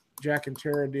 Jack and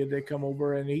Tara did. They come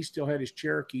over, and he still had his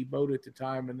Cherokee boat at the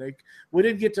time, and we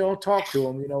didn't get to talk to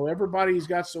him. You know, everybody's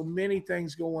got so many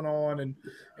things going on,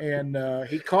 and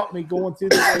he caught me going through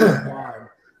the line.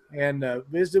 And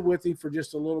visited with him for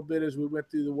just a little bit as we went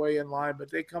through the weigh-in line,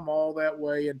 but they come all that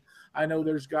way. And I know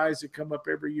there's guys that come up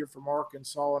every year from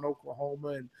Arkansas and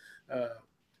Oklahoma and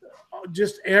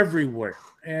just everywhere.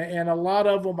 And a lot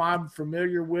of them I'm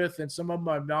familiar with, and some of them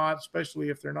I'm not, especially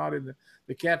if they're not in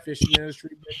the catfishing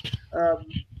industry. But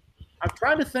I'm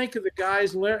trying to think of the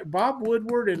guys, Bob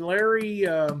Woodward and Larry.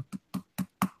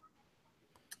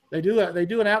 They do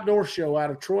an outdoor show out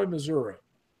of Troy, Missouri.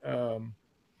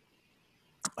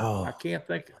 I can't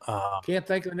think of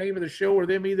the name of the show or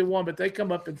them either one, but they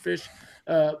come up and fish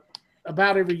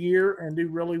about every year and do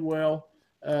really well.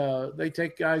 They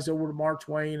take guys over to March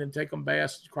Wayne and take them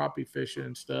bass, crappie fishing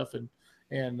and stuff, and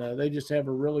they just have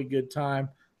a really good time.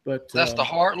 But that's the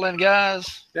Heartland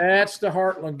guys. That's the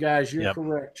Heartland guys. You're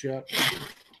correct, Chuck.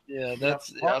 Yeah,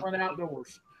 that's Heartland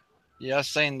Outdoors. Yeah, I've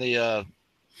seen the.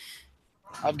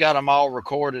 I've got them all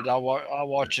recorded. I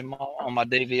watch them on my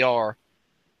DVR.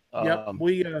 Yep,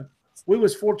 we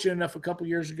was fortunate enough a couple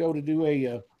years ago to do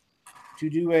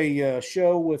a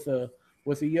show with a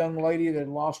young lady that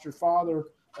lost her father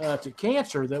to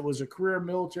cancer. That was a career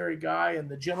military guy, and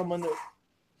the gentleman that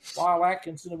Lyle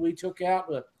Atkinson that we took out,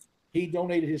 he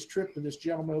donated his trip to this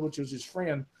gentleman, which was his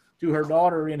friend, to her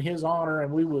daughter in his honor,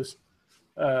 and we was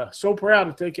so proud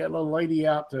to take that little lady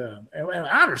out. And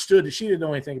I understood that she didn't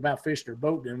know anything about fishing or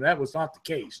boating, and that was not the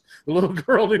case. The little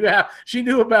girl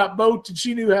knew about boats and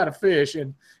she knew how to fish,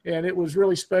 and it was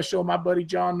really special. My buddy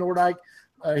John Nordyke,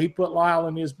 he put Lyle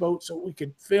in his boat so we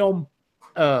could film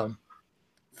the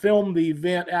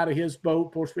event out of his boat.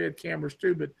 Of course, we had cameras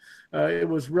too, but it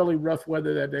was really rough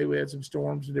weather that day. We had some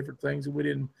storms and different things, and we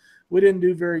didn't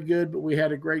do very good, but we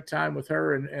had a great time with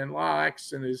her. And Lyle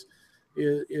Atkinson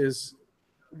is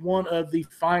one of the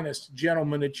finest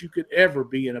gentlemen that you could ever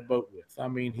be in a boat with. I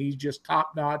mean, he's just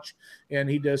top notch, and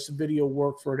he does some video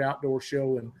work for an outdoor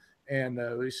show, and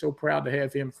we're so proud to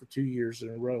have him for 2 years in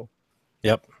a row.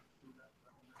 Yep.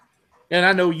 And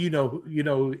I know you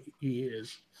know he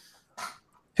is.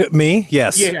 Me?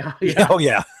 Yes. Yeah. Oh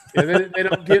yeah. They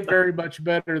don't get very much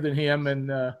better than him, and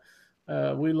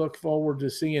we look forward to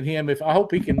seeing him. I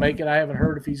hope he can make it. I haven't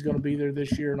heard if he's going to be there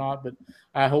this year or not, but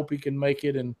I hope he can make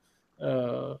it. And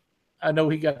I know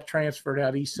he got transferred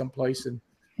out east someplace, and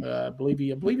I believe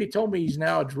he told me he's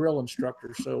now a drill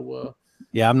instructor. So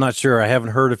yeah, I'm not sure. I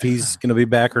haven't heard if he's going to be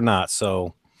back or not.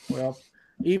 So well,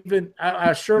 even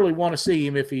I surely want to see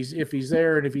him if he's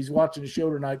there, and if he's watching the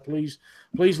show tonight, please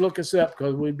look us up,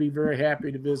 because we'd be very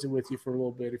happy to visit with you for a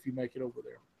little bit if you make it over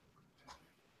there.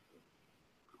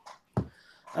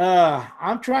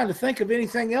 I'm trying to think of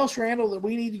anything else, Randall, that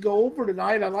we need to go over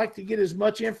tonight. I'd like to get as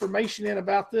much information in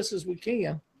about this as we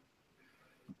can.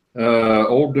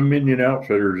 Old Dominion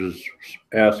Outfitters is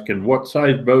asking, what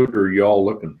size boat are y'all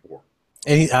looking for?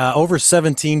 Over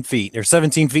 17 feet. They're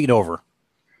 17 feet over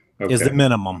is the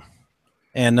minimum.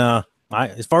 And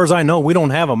as far as I know, we don't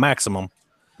have a maximum.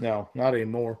 No, not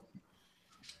anymore.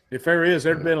 If there is,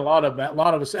 there'd been a lot of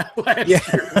us out last Yeah.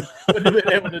 year. Wouldn't have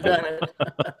been able to done it.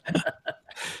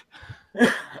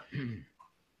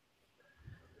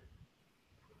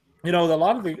 You know, a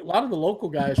lot of the local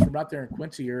guys from out there in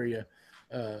Quincy area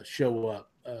show up.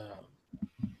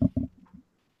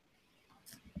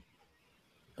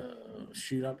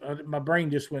 Shoot, my brain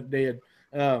just went dead.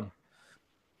 But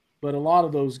a lot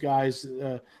of those guys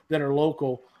that are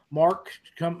local, Mark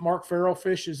Farrell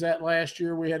fishes that last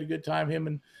year. We had a good time. Him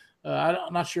and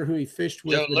I'm not sure who he fished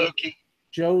with.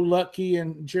 Joe Lucky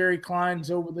and Jerry Klein's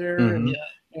over there, Mhm.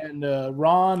 and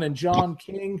Ron and John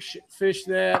King fish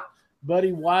that.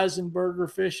 Buddy Weisenberger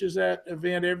fishes that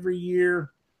event every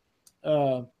year.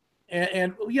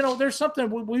 And you know, there's something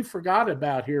we forgot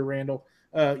about here, Randall.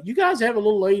 You guys have a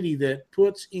little lady that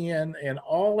puts in an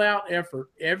all-out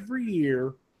effort every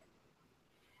year.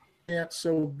 That's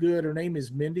so good. Her name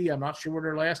is Mindy. I'm not sure what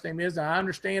her last name is. I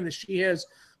understand that she has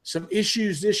some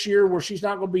issues this year where she's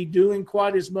not going to be doing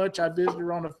quite as much. I visited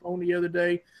her on the phone the other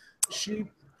day. She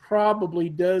probably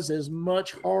does as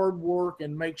much hard work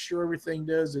and makes sure everything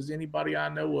does as anybody I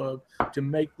know of to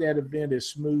make that event as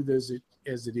smooth as it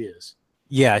is.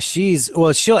 Yeah,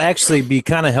 she'll actually be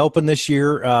kind of helping this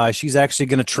year. She's actually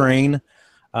going to train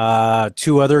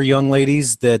 2 other young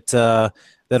ladies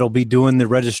that'll be doing the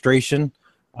registration.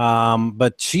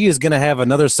 But she is going to have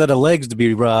another set of legs to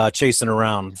be chasing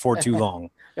around for too long.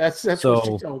 That's what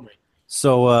she told me.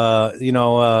 So you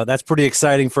know, that's pretty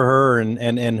exciting for her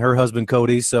and her husband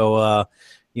Cody. So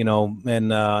you know,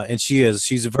 and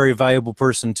she's a very valuable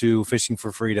person to Fishing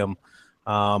for Freedom.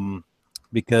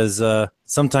 Because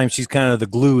sometimes she's kind of the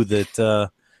glue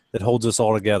that holds us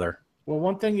all together. Well,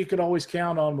 one thing you could always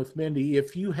count on with Mindy,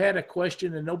 if you had a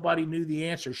question and nobody knew the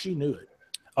answer, she knew it.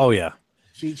 Oh yeah.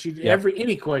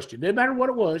 Any question, no matter what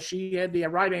it was, she had the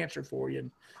right answer for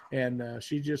you. And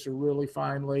she's just a really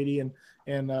fine lady,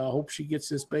 and hope she gets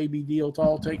this baby deal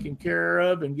all taken care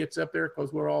of and gets up there,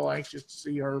 because we're all anxious to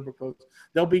see her, because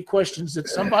there'll be questions that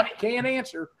somebody can't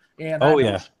answer. And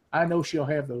I know she'll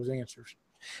have those answers.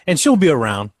 And she'll be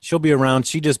around.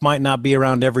 She just might not be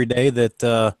around every day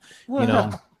that, you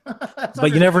know,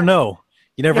 but you never know.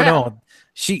 You never know.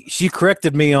 She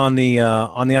corrected me on the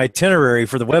itinerary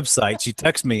for the website. She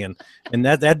texted me and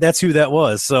that's who that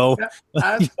was. So,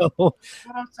 you know.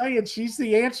 I'm saying, she's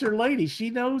the answer lady.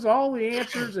 She knows all the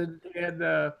answers, and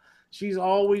she's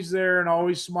always there and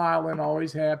always smiling,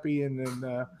 always happy. And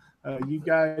then you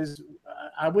guys,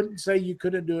 I wouldn't say you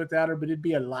couldn't do it without her, but it'd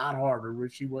be a lot harder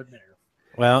if she wasn't there.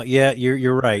 Well, yeah,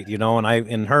 you're right. You know,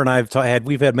 and her and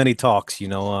we've had many talks. You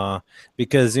know,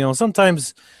 because you know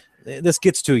sometimes this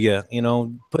gets to you. You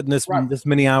know, putting this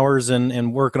many hours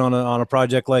and working on a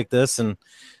project like this, and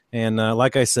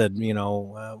like I said, you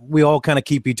know, we all kind of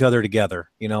keep each other together.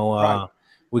 You know,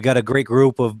 we got a great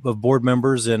group of board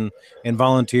members and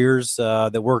volunteers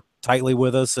that work tightly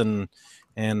with us, and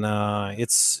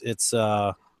it's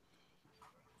a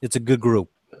good group.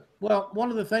 Well, one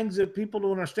of the things that people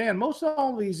don't understand, most of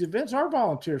all these events are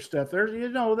volunteer stuff. There's, you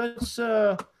know, there's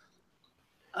a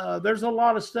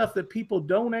lot of stuff that people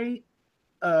donate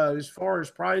as far as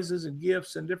prizes and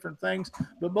gifts and different things.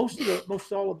 But most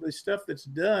all of the stuff that's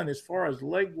done as far as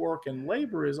legwork and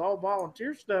labor is all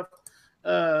volunteer stuff,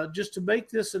 just to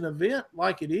make this an event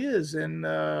like it is. And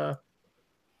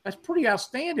that's pretty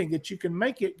outstanding that you can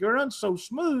make it run so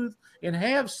smooth and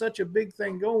have such a big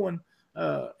thing going.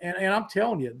 And I'm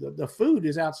telling you, the food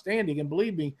is outstanding. And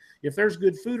believe me, if there's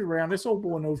good food around, this old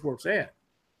boy knows where it's at.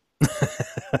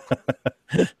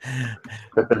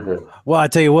 Well, I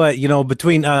tell you what, you know,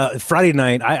 between Friday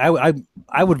night,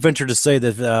 I would venture to say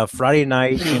that Friday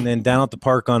night and then down at the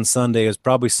park on Sunday is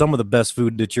probably some of the best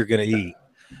food that you're going to eat.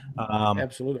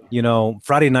 Absolutely. You know,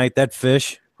 Friday night, that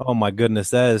fish, oh my goodness,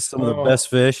 that is some of the best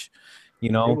fish.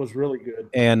 You know, it was really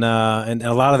good. And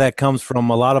a lot of that comes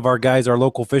from a lot of our guys, our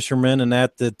local fishermen, and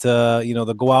that you know,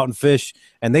 they go out and fish,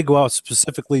 and they go out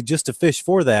specifically just to fish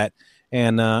for that,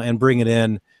 and bring it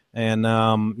in, and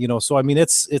you know, so I mean,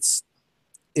 it's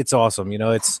awesome. You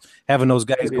know, it's having those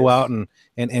guys go out and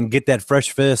get that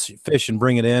fresh fish and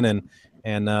bring it in,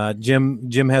 and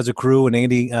Jim has a crew, and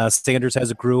Andy Sanders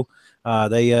has a crew.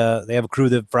 They have a crew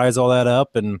that fries all that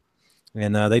up, and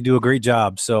they do a great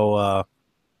job. So.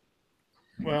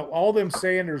 Well, all them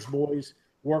Sanders boys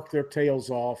work their tails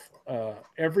off,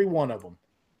 every one of them,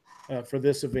 for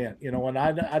this event. You know, and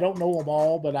I don't know them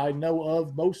all, but I know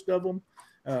of most of them.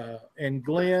 And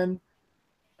Glenn,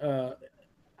 I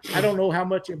don't know how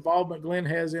much involvement Glenn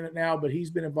has in it now, but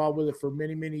he's been involved with it for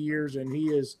many, many years, and he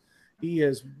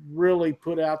has really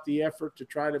put out the effort to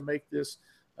try to make this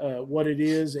what it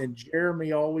is. And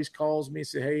Jeremy always calls me and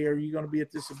says, "Hey, are you going to be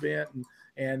at this event?"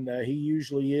 and he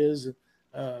usually is.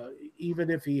 Even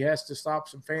if he has to stop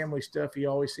some family stuff, he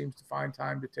always seems to find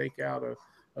time to take out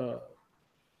a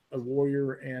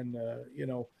warrior. And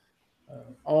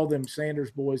all them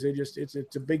Sanders boys,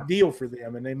 it's a big deal for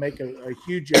them, and they make a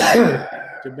huge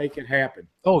effort to make it happen.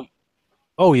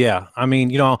 Oh yeah. I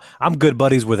mean, I'm good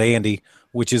buddies with Andy,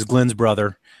 which is Glenn's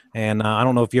brother. And I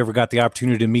don't know if you ever got the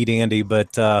opportunity to meet Andy,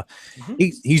 but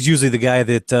he's usually the guy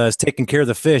that is taking care of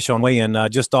the fish on weigh-in,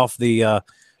 just off the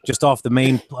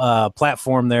main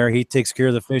platform there. He takes care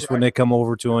of the fish when they come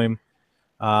over to him.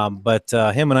 But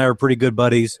him and I are pretty good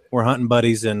buddies. We're hunting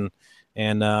buddies, and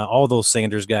all those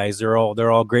Sanders guys, they're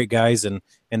all great guys, and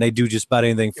they do just about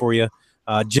anything for you.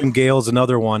 Jim Gale's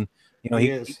another one.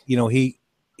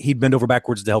 He'd bend over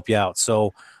backwards to help you out.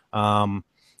 So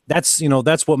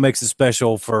that's what makes it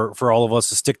special for all of us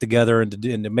to stick together and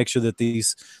to make sure that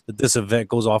this event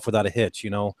goes off without a hitch.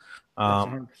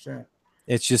 100%.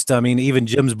 It's just, I mean, even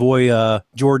Jim's boy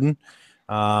Jordan,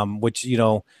 which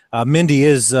Mindy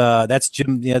is that's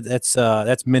Jim. Yeah,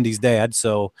 that's Mindy's dad.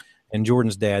 So, and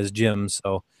Jordan's dad is Jim.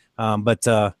 So,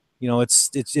 but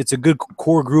it's a good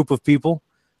core group of people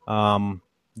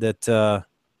that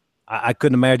I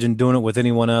couldn't imagine doing it with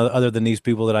anyone other than these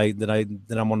people that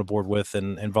I'm on the board with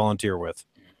and volunteer with.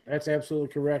 That's absolutely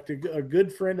correct. A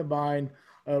good friend of mine,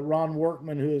 Ron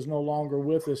Workman, who is no longer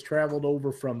with us, traveled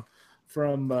over from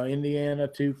Indiana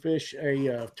to fish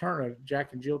a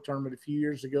Jack and Jill tournament a few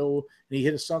years ago, and he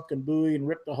hit a sunken buoy and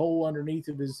ripped a hole underneath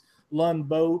of his Lund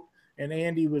boat. And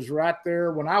Andy was right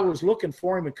there when I was looking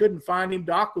for him and couldn't find him.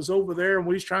 Doc was over there, and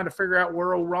we was trying to figure out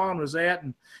where old Ron was at.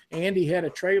 And Andy had a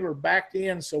trailer backed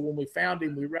in, so when we found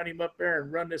him, we run him up there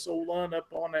and run this old Lund up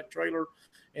on that trailer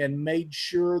and made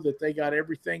sure that they got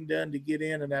everything done to get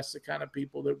in. And that's the kind of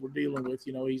people that we're dealing with.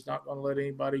 He's not going to let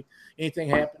anything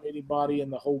happen to anybody,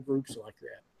 and the whole group's like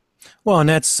that. Well, and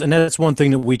that's one thing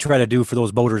that we try to do for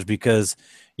those boaters, because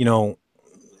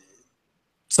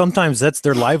sometimes that's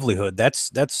their livelihood.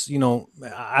 That's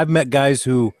I've met guys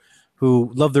who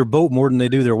love their boat more than they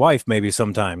do their wife, maybe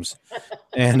sometimes.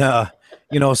 And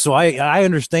so I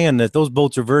understand that those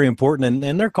boats are very important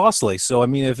and they're costly. So I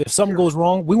mean, if something goes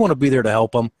wrong, we want to be there to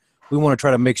help them. We want to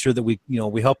try to make sure that we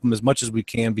help them as much as we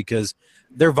can, because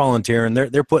they're volunteering,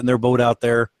 they're putting their boat out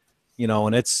there,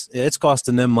 and it's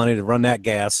costing them money to run that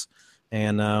gas.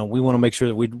 And we want to make sure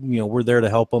that we're there to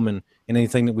help them and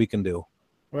anything that we can do.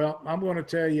 Well, I'm going to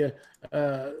tell you,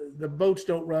 the boats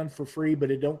don't run for free,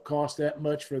 but it don't cost that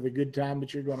much for the good time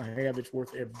that you're going to have. It's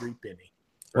worth every penny.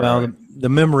 Well, right. the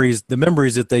memories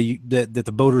that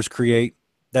the boaters create,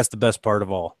 that's the best part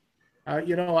of all.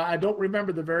 I don't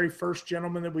remember the very first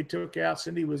gentleman that we took out.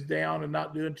 Cindy was down and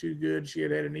not doing too good. She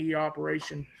had a knee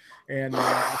operation, and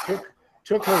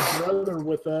took her brother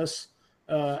with us,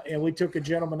 and we took a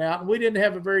gentleman out. And we didn't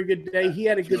have a very good day. He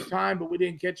had a good time, but we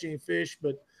didn't catch any fish.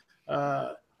 But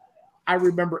I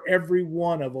remember every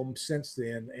one of them since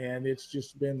then, and it's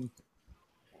just been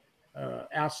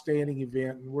outstanding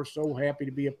event, and we're so happy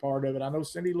to be a part of it. I know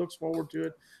Cindy looks forward to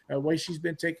it. The way she's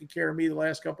been taking care of me the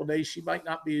last couple of days, she might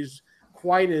not be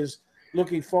quite as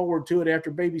looking forward to it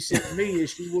after babysitting me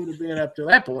as she would have been up to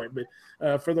that point. But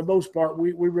for the most part,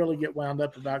 we really get wound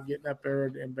up about getting up there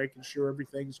and making sure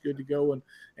everything's good to go.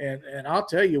 And I'll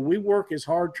tell you, we work as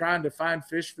hard trying to find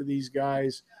fish for these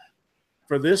guys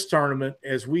for this tournament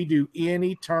as we do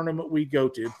any tournament we go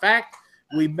to. In fact,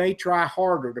 we may try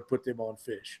harder to put them on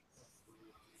fish.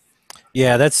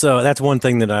 Yeah, that's one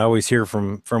thing that I always hear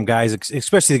from guys,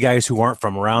 especially the guys who aren't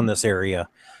from around this area.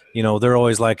 They're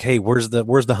always like, "Hey, where's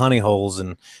the honey holes?"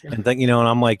 and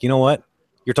I'm like, you know what?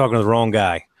 You're talking to the wrong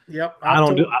guy. Yep. I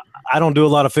don't do a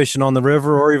lot of fishing on the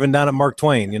river or even down at Mark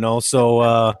Twain. So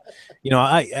I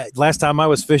last time I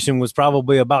was fishing was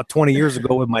probably about 20 years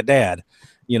ago with my dad.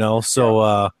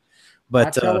 But I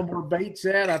tell them where bait's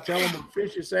at. I tell them where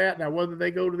fish is at. Now, whether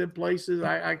they go to them places,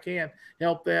 I can't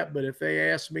help that. But if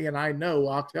they ask me and I know,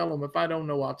 I'll tell them. If I don't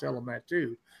know, I'll tell them that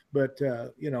too. But,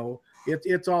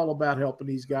 it's all about helping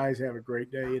these guys have a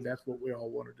great day, and that's what we all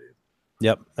want to do.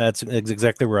 Yep, that's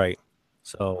exactly right.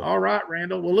 So, all right,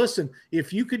 Randall. Well, listen,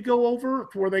 if you could go over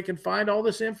to where they can find all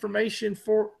this information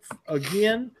so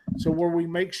where we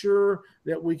make sure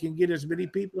that we can get as many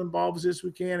people involved as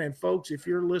we can. And folks, if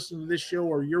you're listening to this show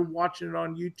or you're watching it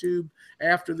on YouTube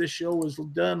after this show is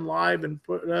done live and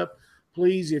put up,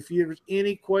 please, if there's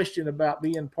any question about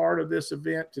being part of this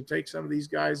event to take some of these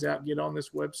guys out, get on this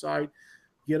website,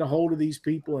 get a hold of these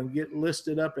people and get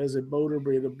listed up as a boater.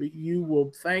 You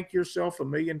will thank yourself a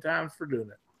million times for doing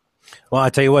it. Well, I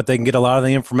tell you what, they can get a lot of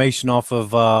the information off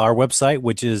of our website,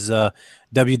 which is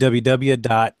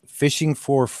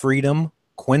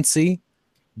www.fishingforfreedomquincy.com.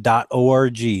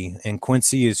 and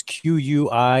Quincy is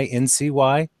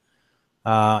Quincy.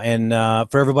 And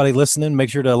for everybody listening, make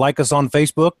sure to like us on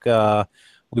Facebook.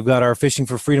 We've got our Fishing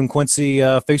for Freedom Quincy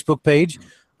Facebook page.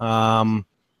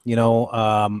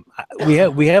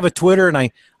 We have a Twitter, and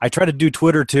I try to do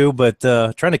Twitter too, but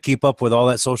trying to keep up with all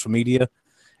that social media.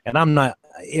 And I'm not.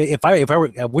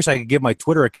 I wish I could give my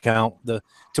Twitter account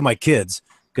to my kids,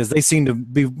 because they seem to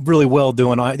be really well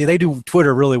doing. They do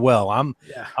Twitter really well. I'm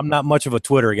not much of a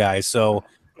Twitter guy, so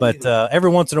but every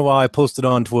once in a while I post it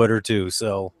on Twitter too.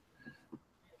 So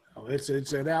it's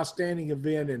an outstanding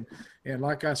event, and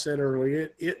like I said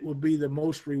earlier, it will be the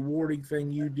most rewarding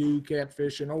thing you do,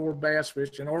 catfishing or bass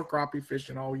fishing or crappie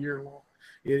fishing all year long.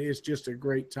 It is just a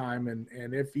great time, and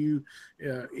if you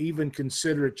even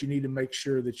consider it, you need to make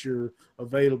sure that you're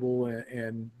available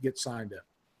and get signed up.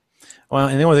 Well,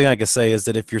 and the only thing I can say is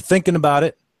that if you're thinking about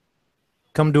it,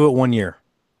 come do it 1 year.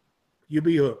 You'll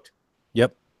be hooked.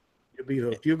 Yep. You'll be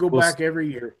hooked. You'll go back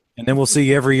every year. And then we'll see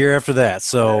you every year after that.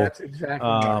 So that's exactly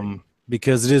right.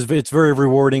 Because it's very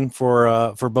rewarding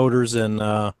for boaters, and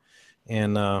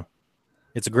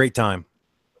it's a great time.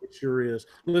 It sure is.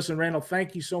 Listen, Randall,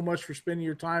 thank you so much for spending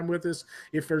your time with us.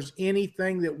 If there's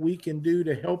anything that we can do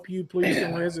to help you, please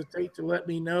don't hesitate to let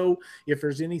me know. If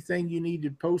there's anything you need to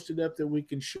post it up that we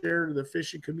can share to the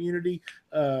fishing community,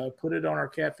 put it on our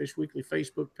Catfish Weekly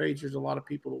Facebook page. There's a lot of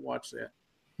people that watch that.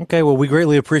 Okay, well, we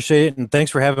greatly appreciate it, and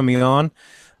thanks for having me on.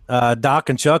 Doc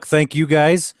and Chuck, thank you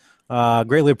guys.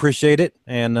 Greatly appreciate it.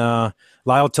 And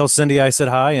Lyle, tell Cindy I said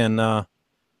hi, and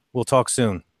we'll talk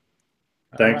soon.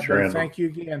 Thanks, right, Randall. Thank you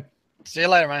again. See you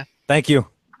later, man. Thank you.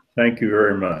 Thank you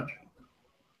very much.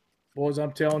 Boys,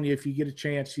 I'm telling you, if you get a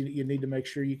chance, you need to make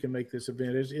sure you can make this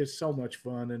event. It's so much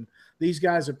fun, and these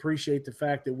guys appreciate the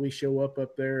fact that we show up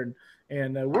there,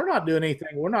 and we're not doing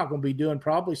anything. We're not going to be doing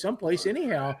probably someplace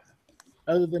anyhow,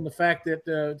 other than the fact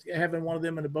that having one of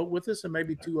them in the boat with us, and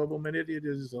maybe two of them in it,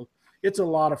 it's a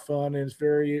lot of fun, and it's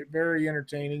very, very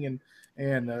entertaining,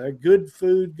 and good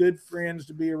food, good friends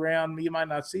to be around. You might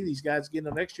not see these guys again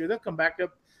the next year. They'll come back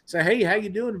up, say, "Hey, how you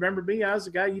doing? Remember me? I was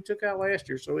the guy you took out last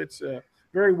year." So it's a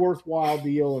very worthwhile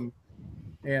deal,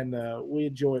 and we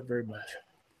enjoy it very much.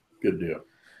 Good deal.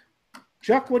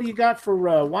 Chuck, what do you got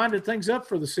for winding things up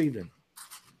for this evening?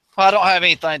 I don't have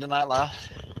anything tonight, Lyle.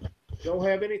 Don't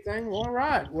have anything? All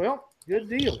right. Well, good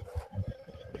deal.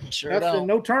 Sure don't.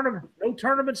 No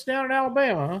tournaments down in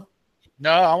Alabama, huh? No,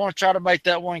 I want to try to make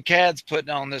that one Cad's putting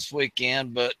on this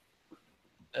weekend, but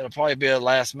it'll probably be a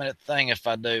last minute thing if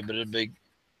I do, but it'll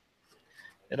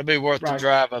be worth the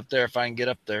drive up there if I can get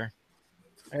up there.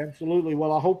 Absolutely.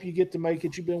 Well, I hope you get to make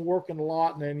it. You've been working a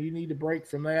lot, and then you need a break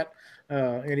from that.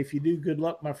 And if you do, good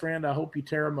luck, my friend. I hope you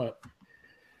tear them up.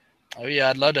 Oh, yeah.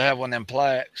 I'd love to have one of them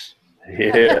plaques.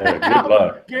 Yeah, good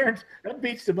luck. Garrett, that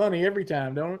beats the money every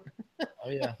time, don't it? Oh,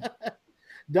 yeah.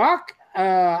 Doc,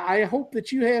 I hope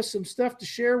that you have some stuff to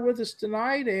share with us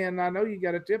tonight, and I know you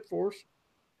got a tip for us.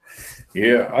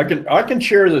 Yeah, I can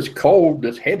share this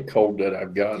head cold that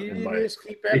I've got in my. Just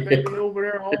keep that baby over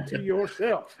there all to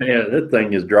yourself. Yeah, that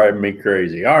thing is driving me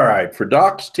crazy. All right, for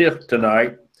Doc's tip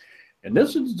tonight, and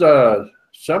this is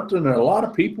something that a lot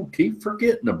of people keep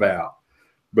forgetting about,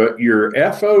 but your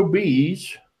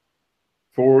FOBs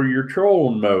for your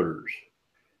trolling motors.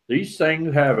 These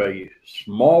things have a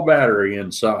small battery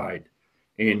inside,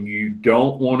 and you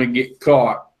don't want to get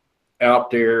caught out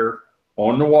there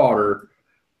on the water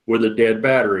with a dead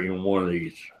battery in one of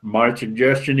these. My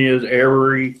suggestion is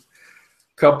every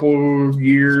couple of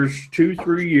years,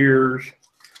 2-3 years,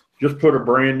 just put a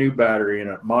brand new battery in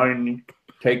it. Mine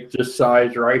takes this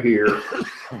size right here,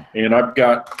 and I've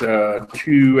got 2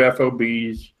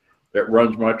 FOBs that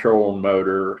runs my trolling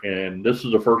motor, and this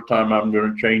is the first time I'm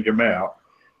going to change them out.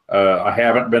 I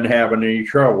haven't been having any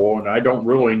trouble, and I don't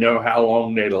really know how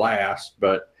long they last,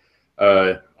 but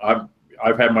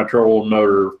I've had my trolling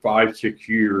motor 5-6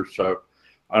 years, so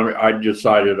I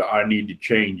decided I need to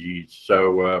change these.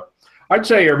 So I'd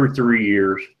say every 3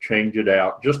 years, change it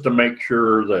out just to make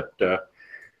sure that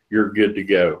you're good to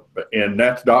go. And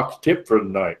that's Doc's tip for the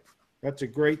night. That's a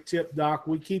great tip, Doc.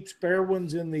 We keep spare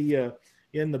ones in the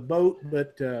boat,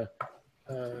 but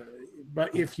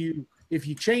if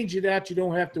you change it out, you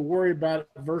don't have to worry about it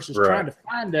versus trying to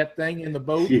find that thing in the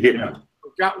boat. Yeah.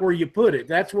 Forgot where you put it.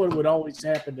 That's what would always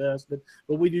happen to us. But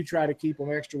we do try to keep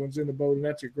them extra ones in the boat, and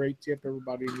that's a great tip.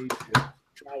 Everybody needs to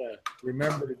try to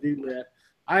remember to do that.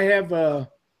 I have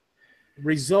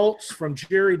results from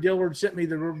Jerry Dillard. Sent me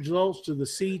the results to the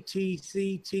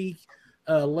CTCT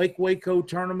Lake Waco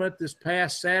tournament this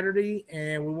past Saturday,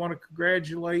 and we want to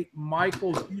congratulate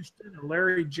Michael Houston and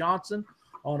Larry Johnson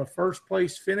on a first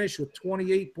place finish with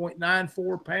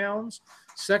 28.94 pounds.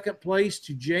 Second place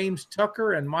to James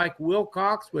Tucker and Mike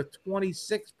Wilcox with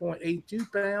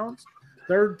 26.82 pounds.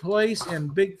 Third place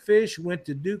and Big Fish went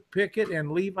to Duke Pickett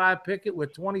and Levi Pickett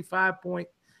with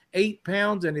 25.8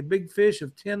 pounds and a Big Fish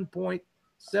of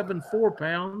 10.74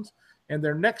 pounds. And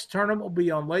their next tournament will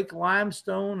be on Lake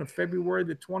Limestone on February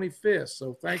the 25th.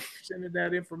 So thanks for sending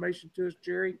that information to us,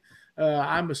 Jerry.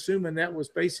 I'm assuming that was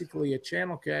basically a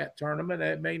Channel Cat tournament.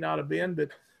 It may not have been, but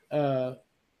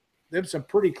them some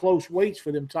pretty close weights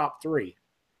for them top three.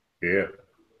 Yeah,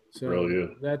 so really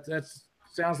is. That's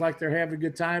sounds like they're having a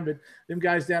good time. But them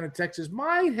guys down in Texas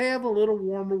might have a little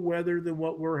warmer weather than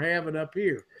what we're having up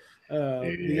here.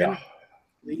 The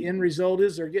end result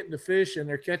is they're getting to fish and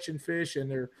they're catching fish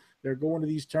and they're going to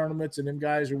these tournaments, and them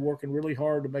guys are working really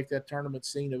hard to make that tournament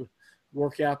scene to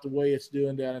work out the way it's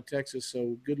doing down in Texas.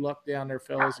 So good luck down there,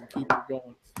 fellas, and keep it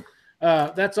going.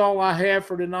 That's all I have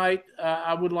for tonight.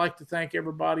 I would like to thank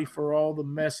everybody for all the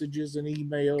messages and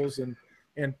emails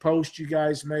and posts you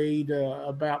guys made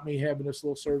about me having this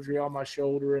little surgery on my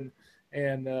shoulder.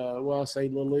 And well, I say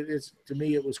little, it's to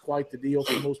me, it was quite the deal.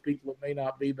 For most people, it may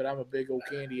not be, but I'm a big old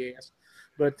candy ass.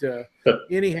 But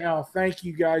anyhow, thank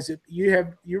you guys. You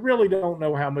really don't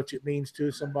know how much it means to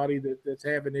somebody that's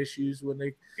having issues when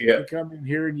they come in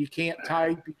here and you can't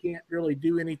type, you can't really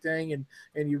do anything, and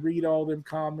you read all them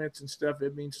comments and stuff.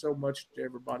 It means so much to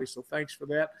everybody. So thanks for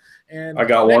that. And I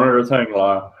got one other thing,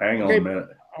 Lyle. Hang on a minute.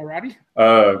 All righty.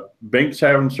 Bink's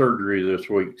having surgery this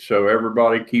week, so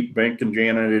everybody keep Bink and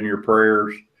Janet in your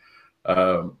prayers.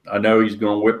 I know he's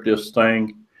going to whip this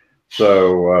thing,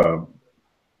 so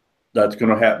that's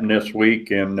going to happen this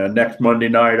week. And next Monday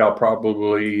night, I'll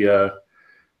probably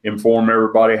inform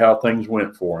everybody how things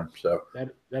went for him. So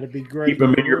that'd be great. Keep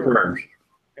him in your prayers.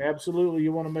 Absolutely.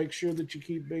 You want to make sure that you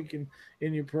keep Bink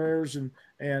in your prayers, and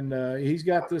he's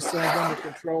got this thing under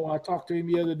control. I talked to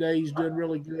him the other day. He's doing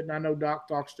really good, and I know Doc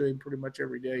talks to him pretty much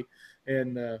every day.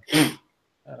 And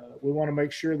we want to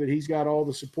make sure that he's got all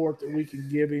the support that we can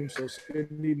give him. So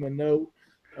send him a note,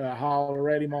 holler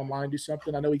at him online, do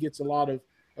something. I know he gets a lot of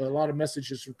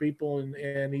messages from people,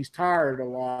 and he's tired a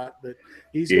lot, but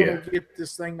he's going to get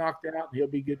this thing knocked out, and he'll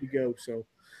be good to go. So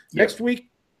next week,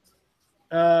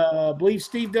 I believe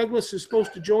Steve Douglas is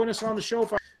supposed to join us on the show,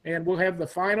 and we'll have the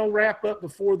final wrap up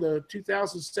before the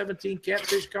 2017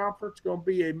 Catfish Conference. It's going to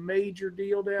be a major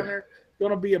deal down there. It's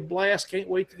going to be a blast. Can't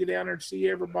wait to get down there and see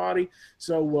everybody.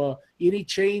 So any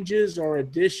changes or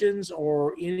additions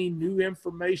or any new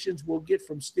informations we'll get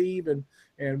from Steve, and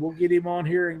we'll get him on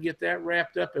here and get that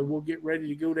wrapped up, and we'll get ready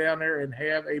to go down there and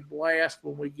have a blast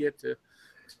when we get to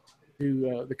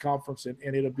the conference,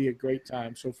 and it'll be a great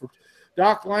time. So for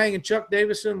Doc Lang and Chuck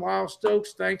Davison, Lyle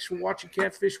Stokes, thanks for watching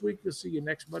Catfish Week. We'll see you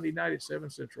next Monday night at 7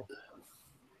 Central.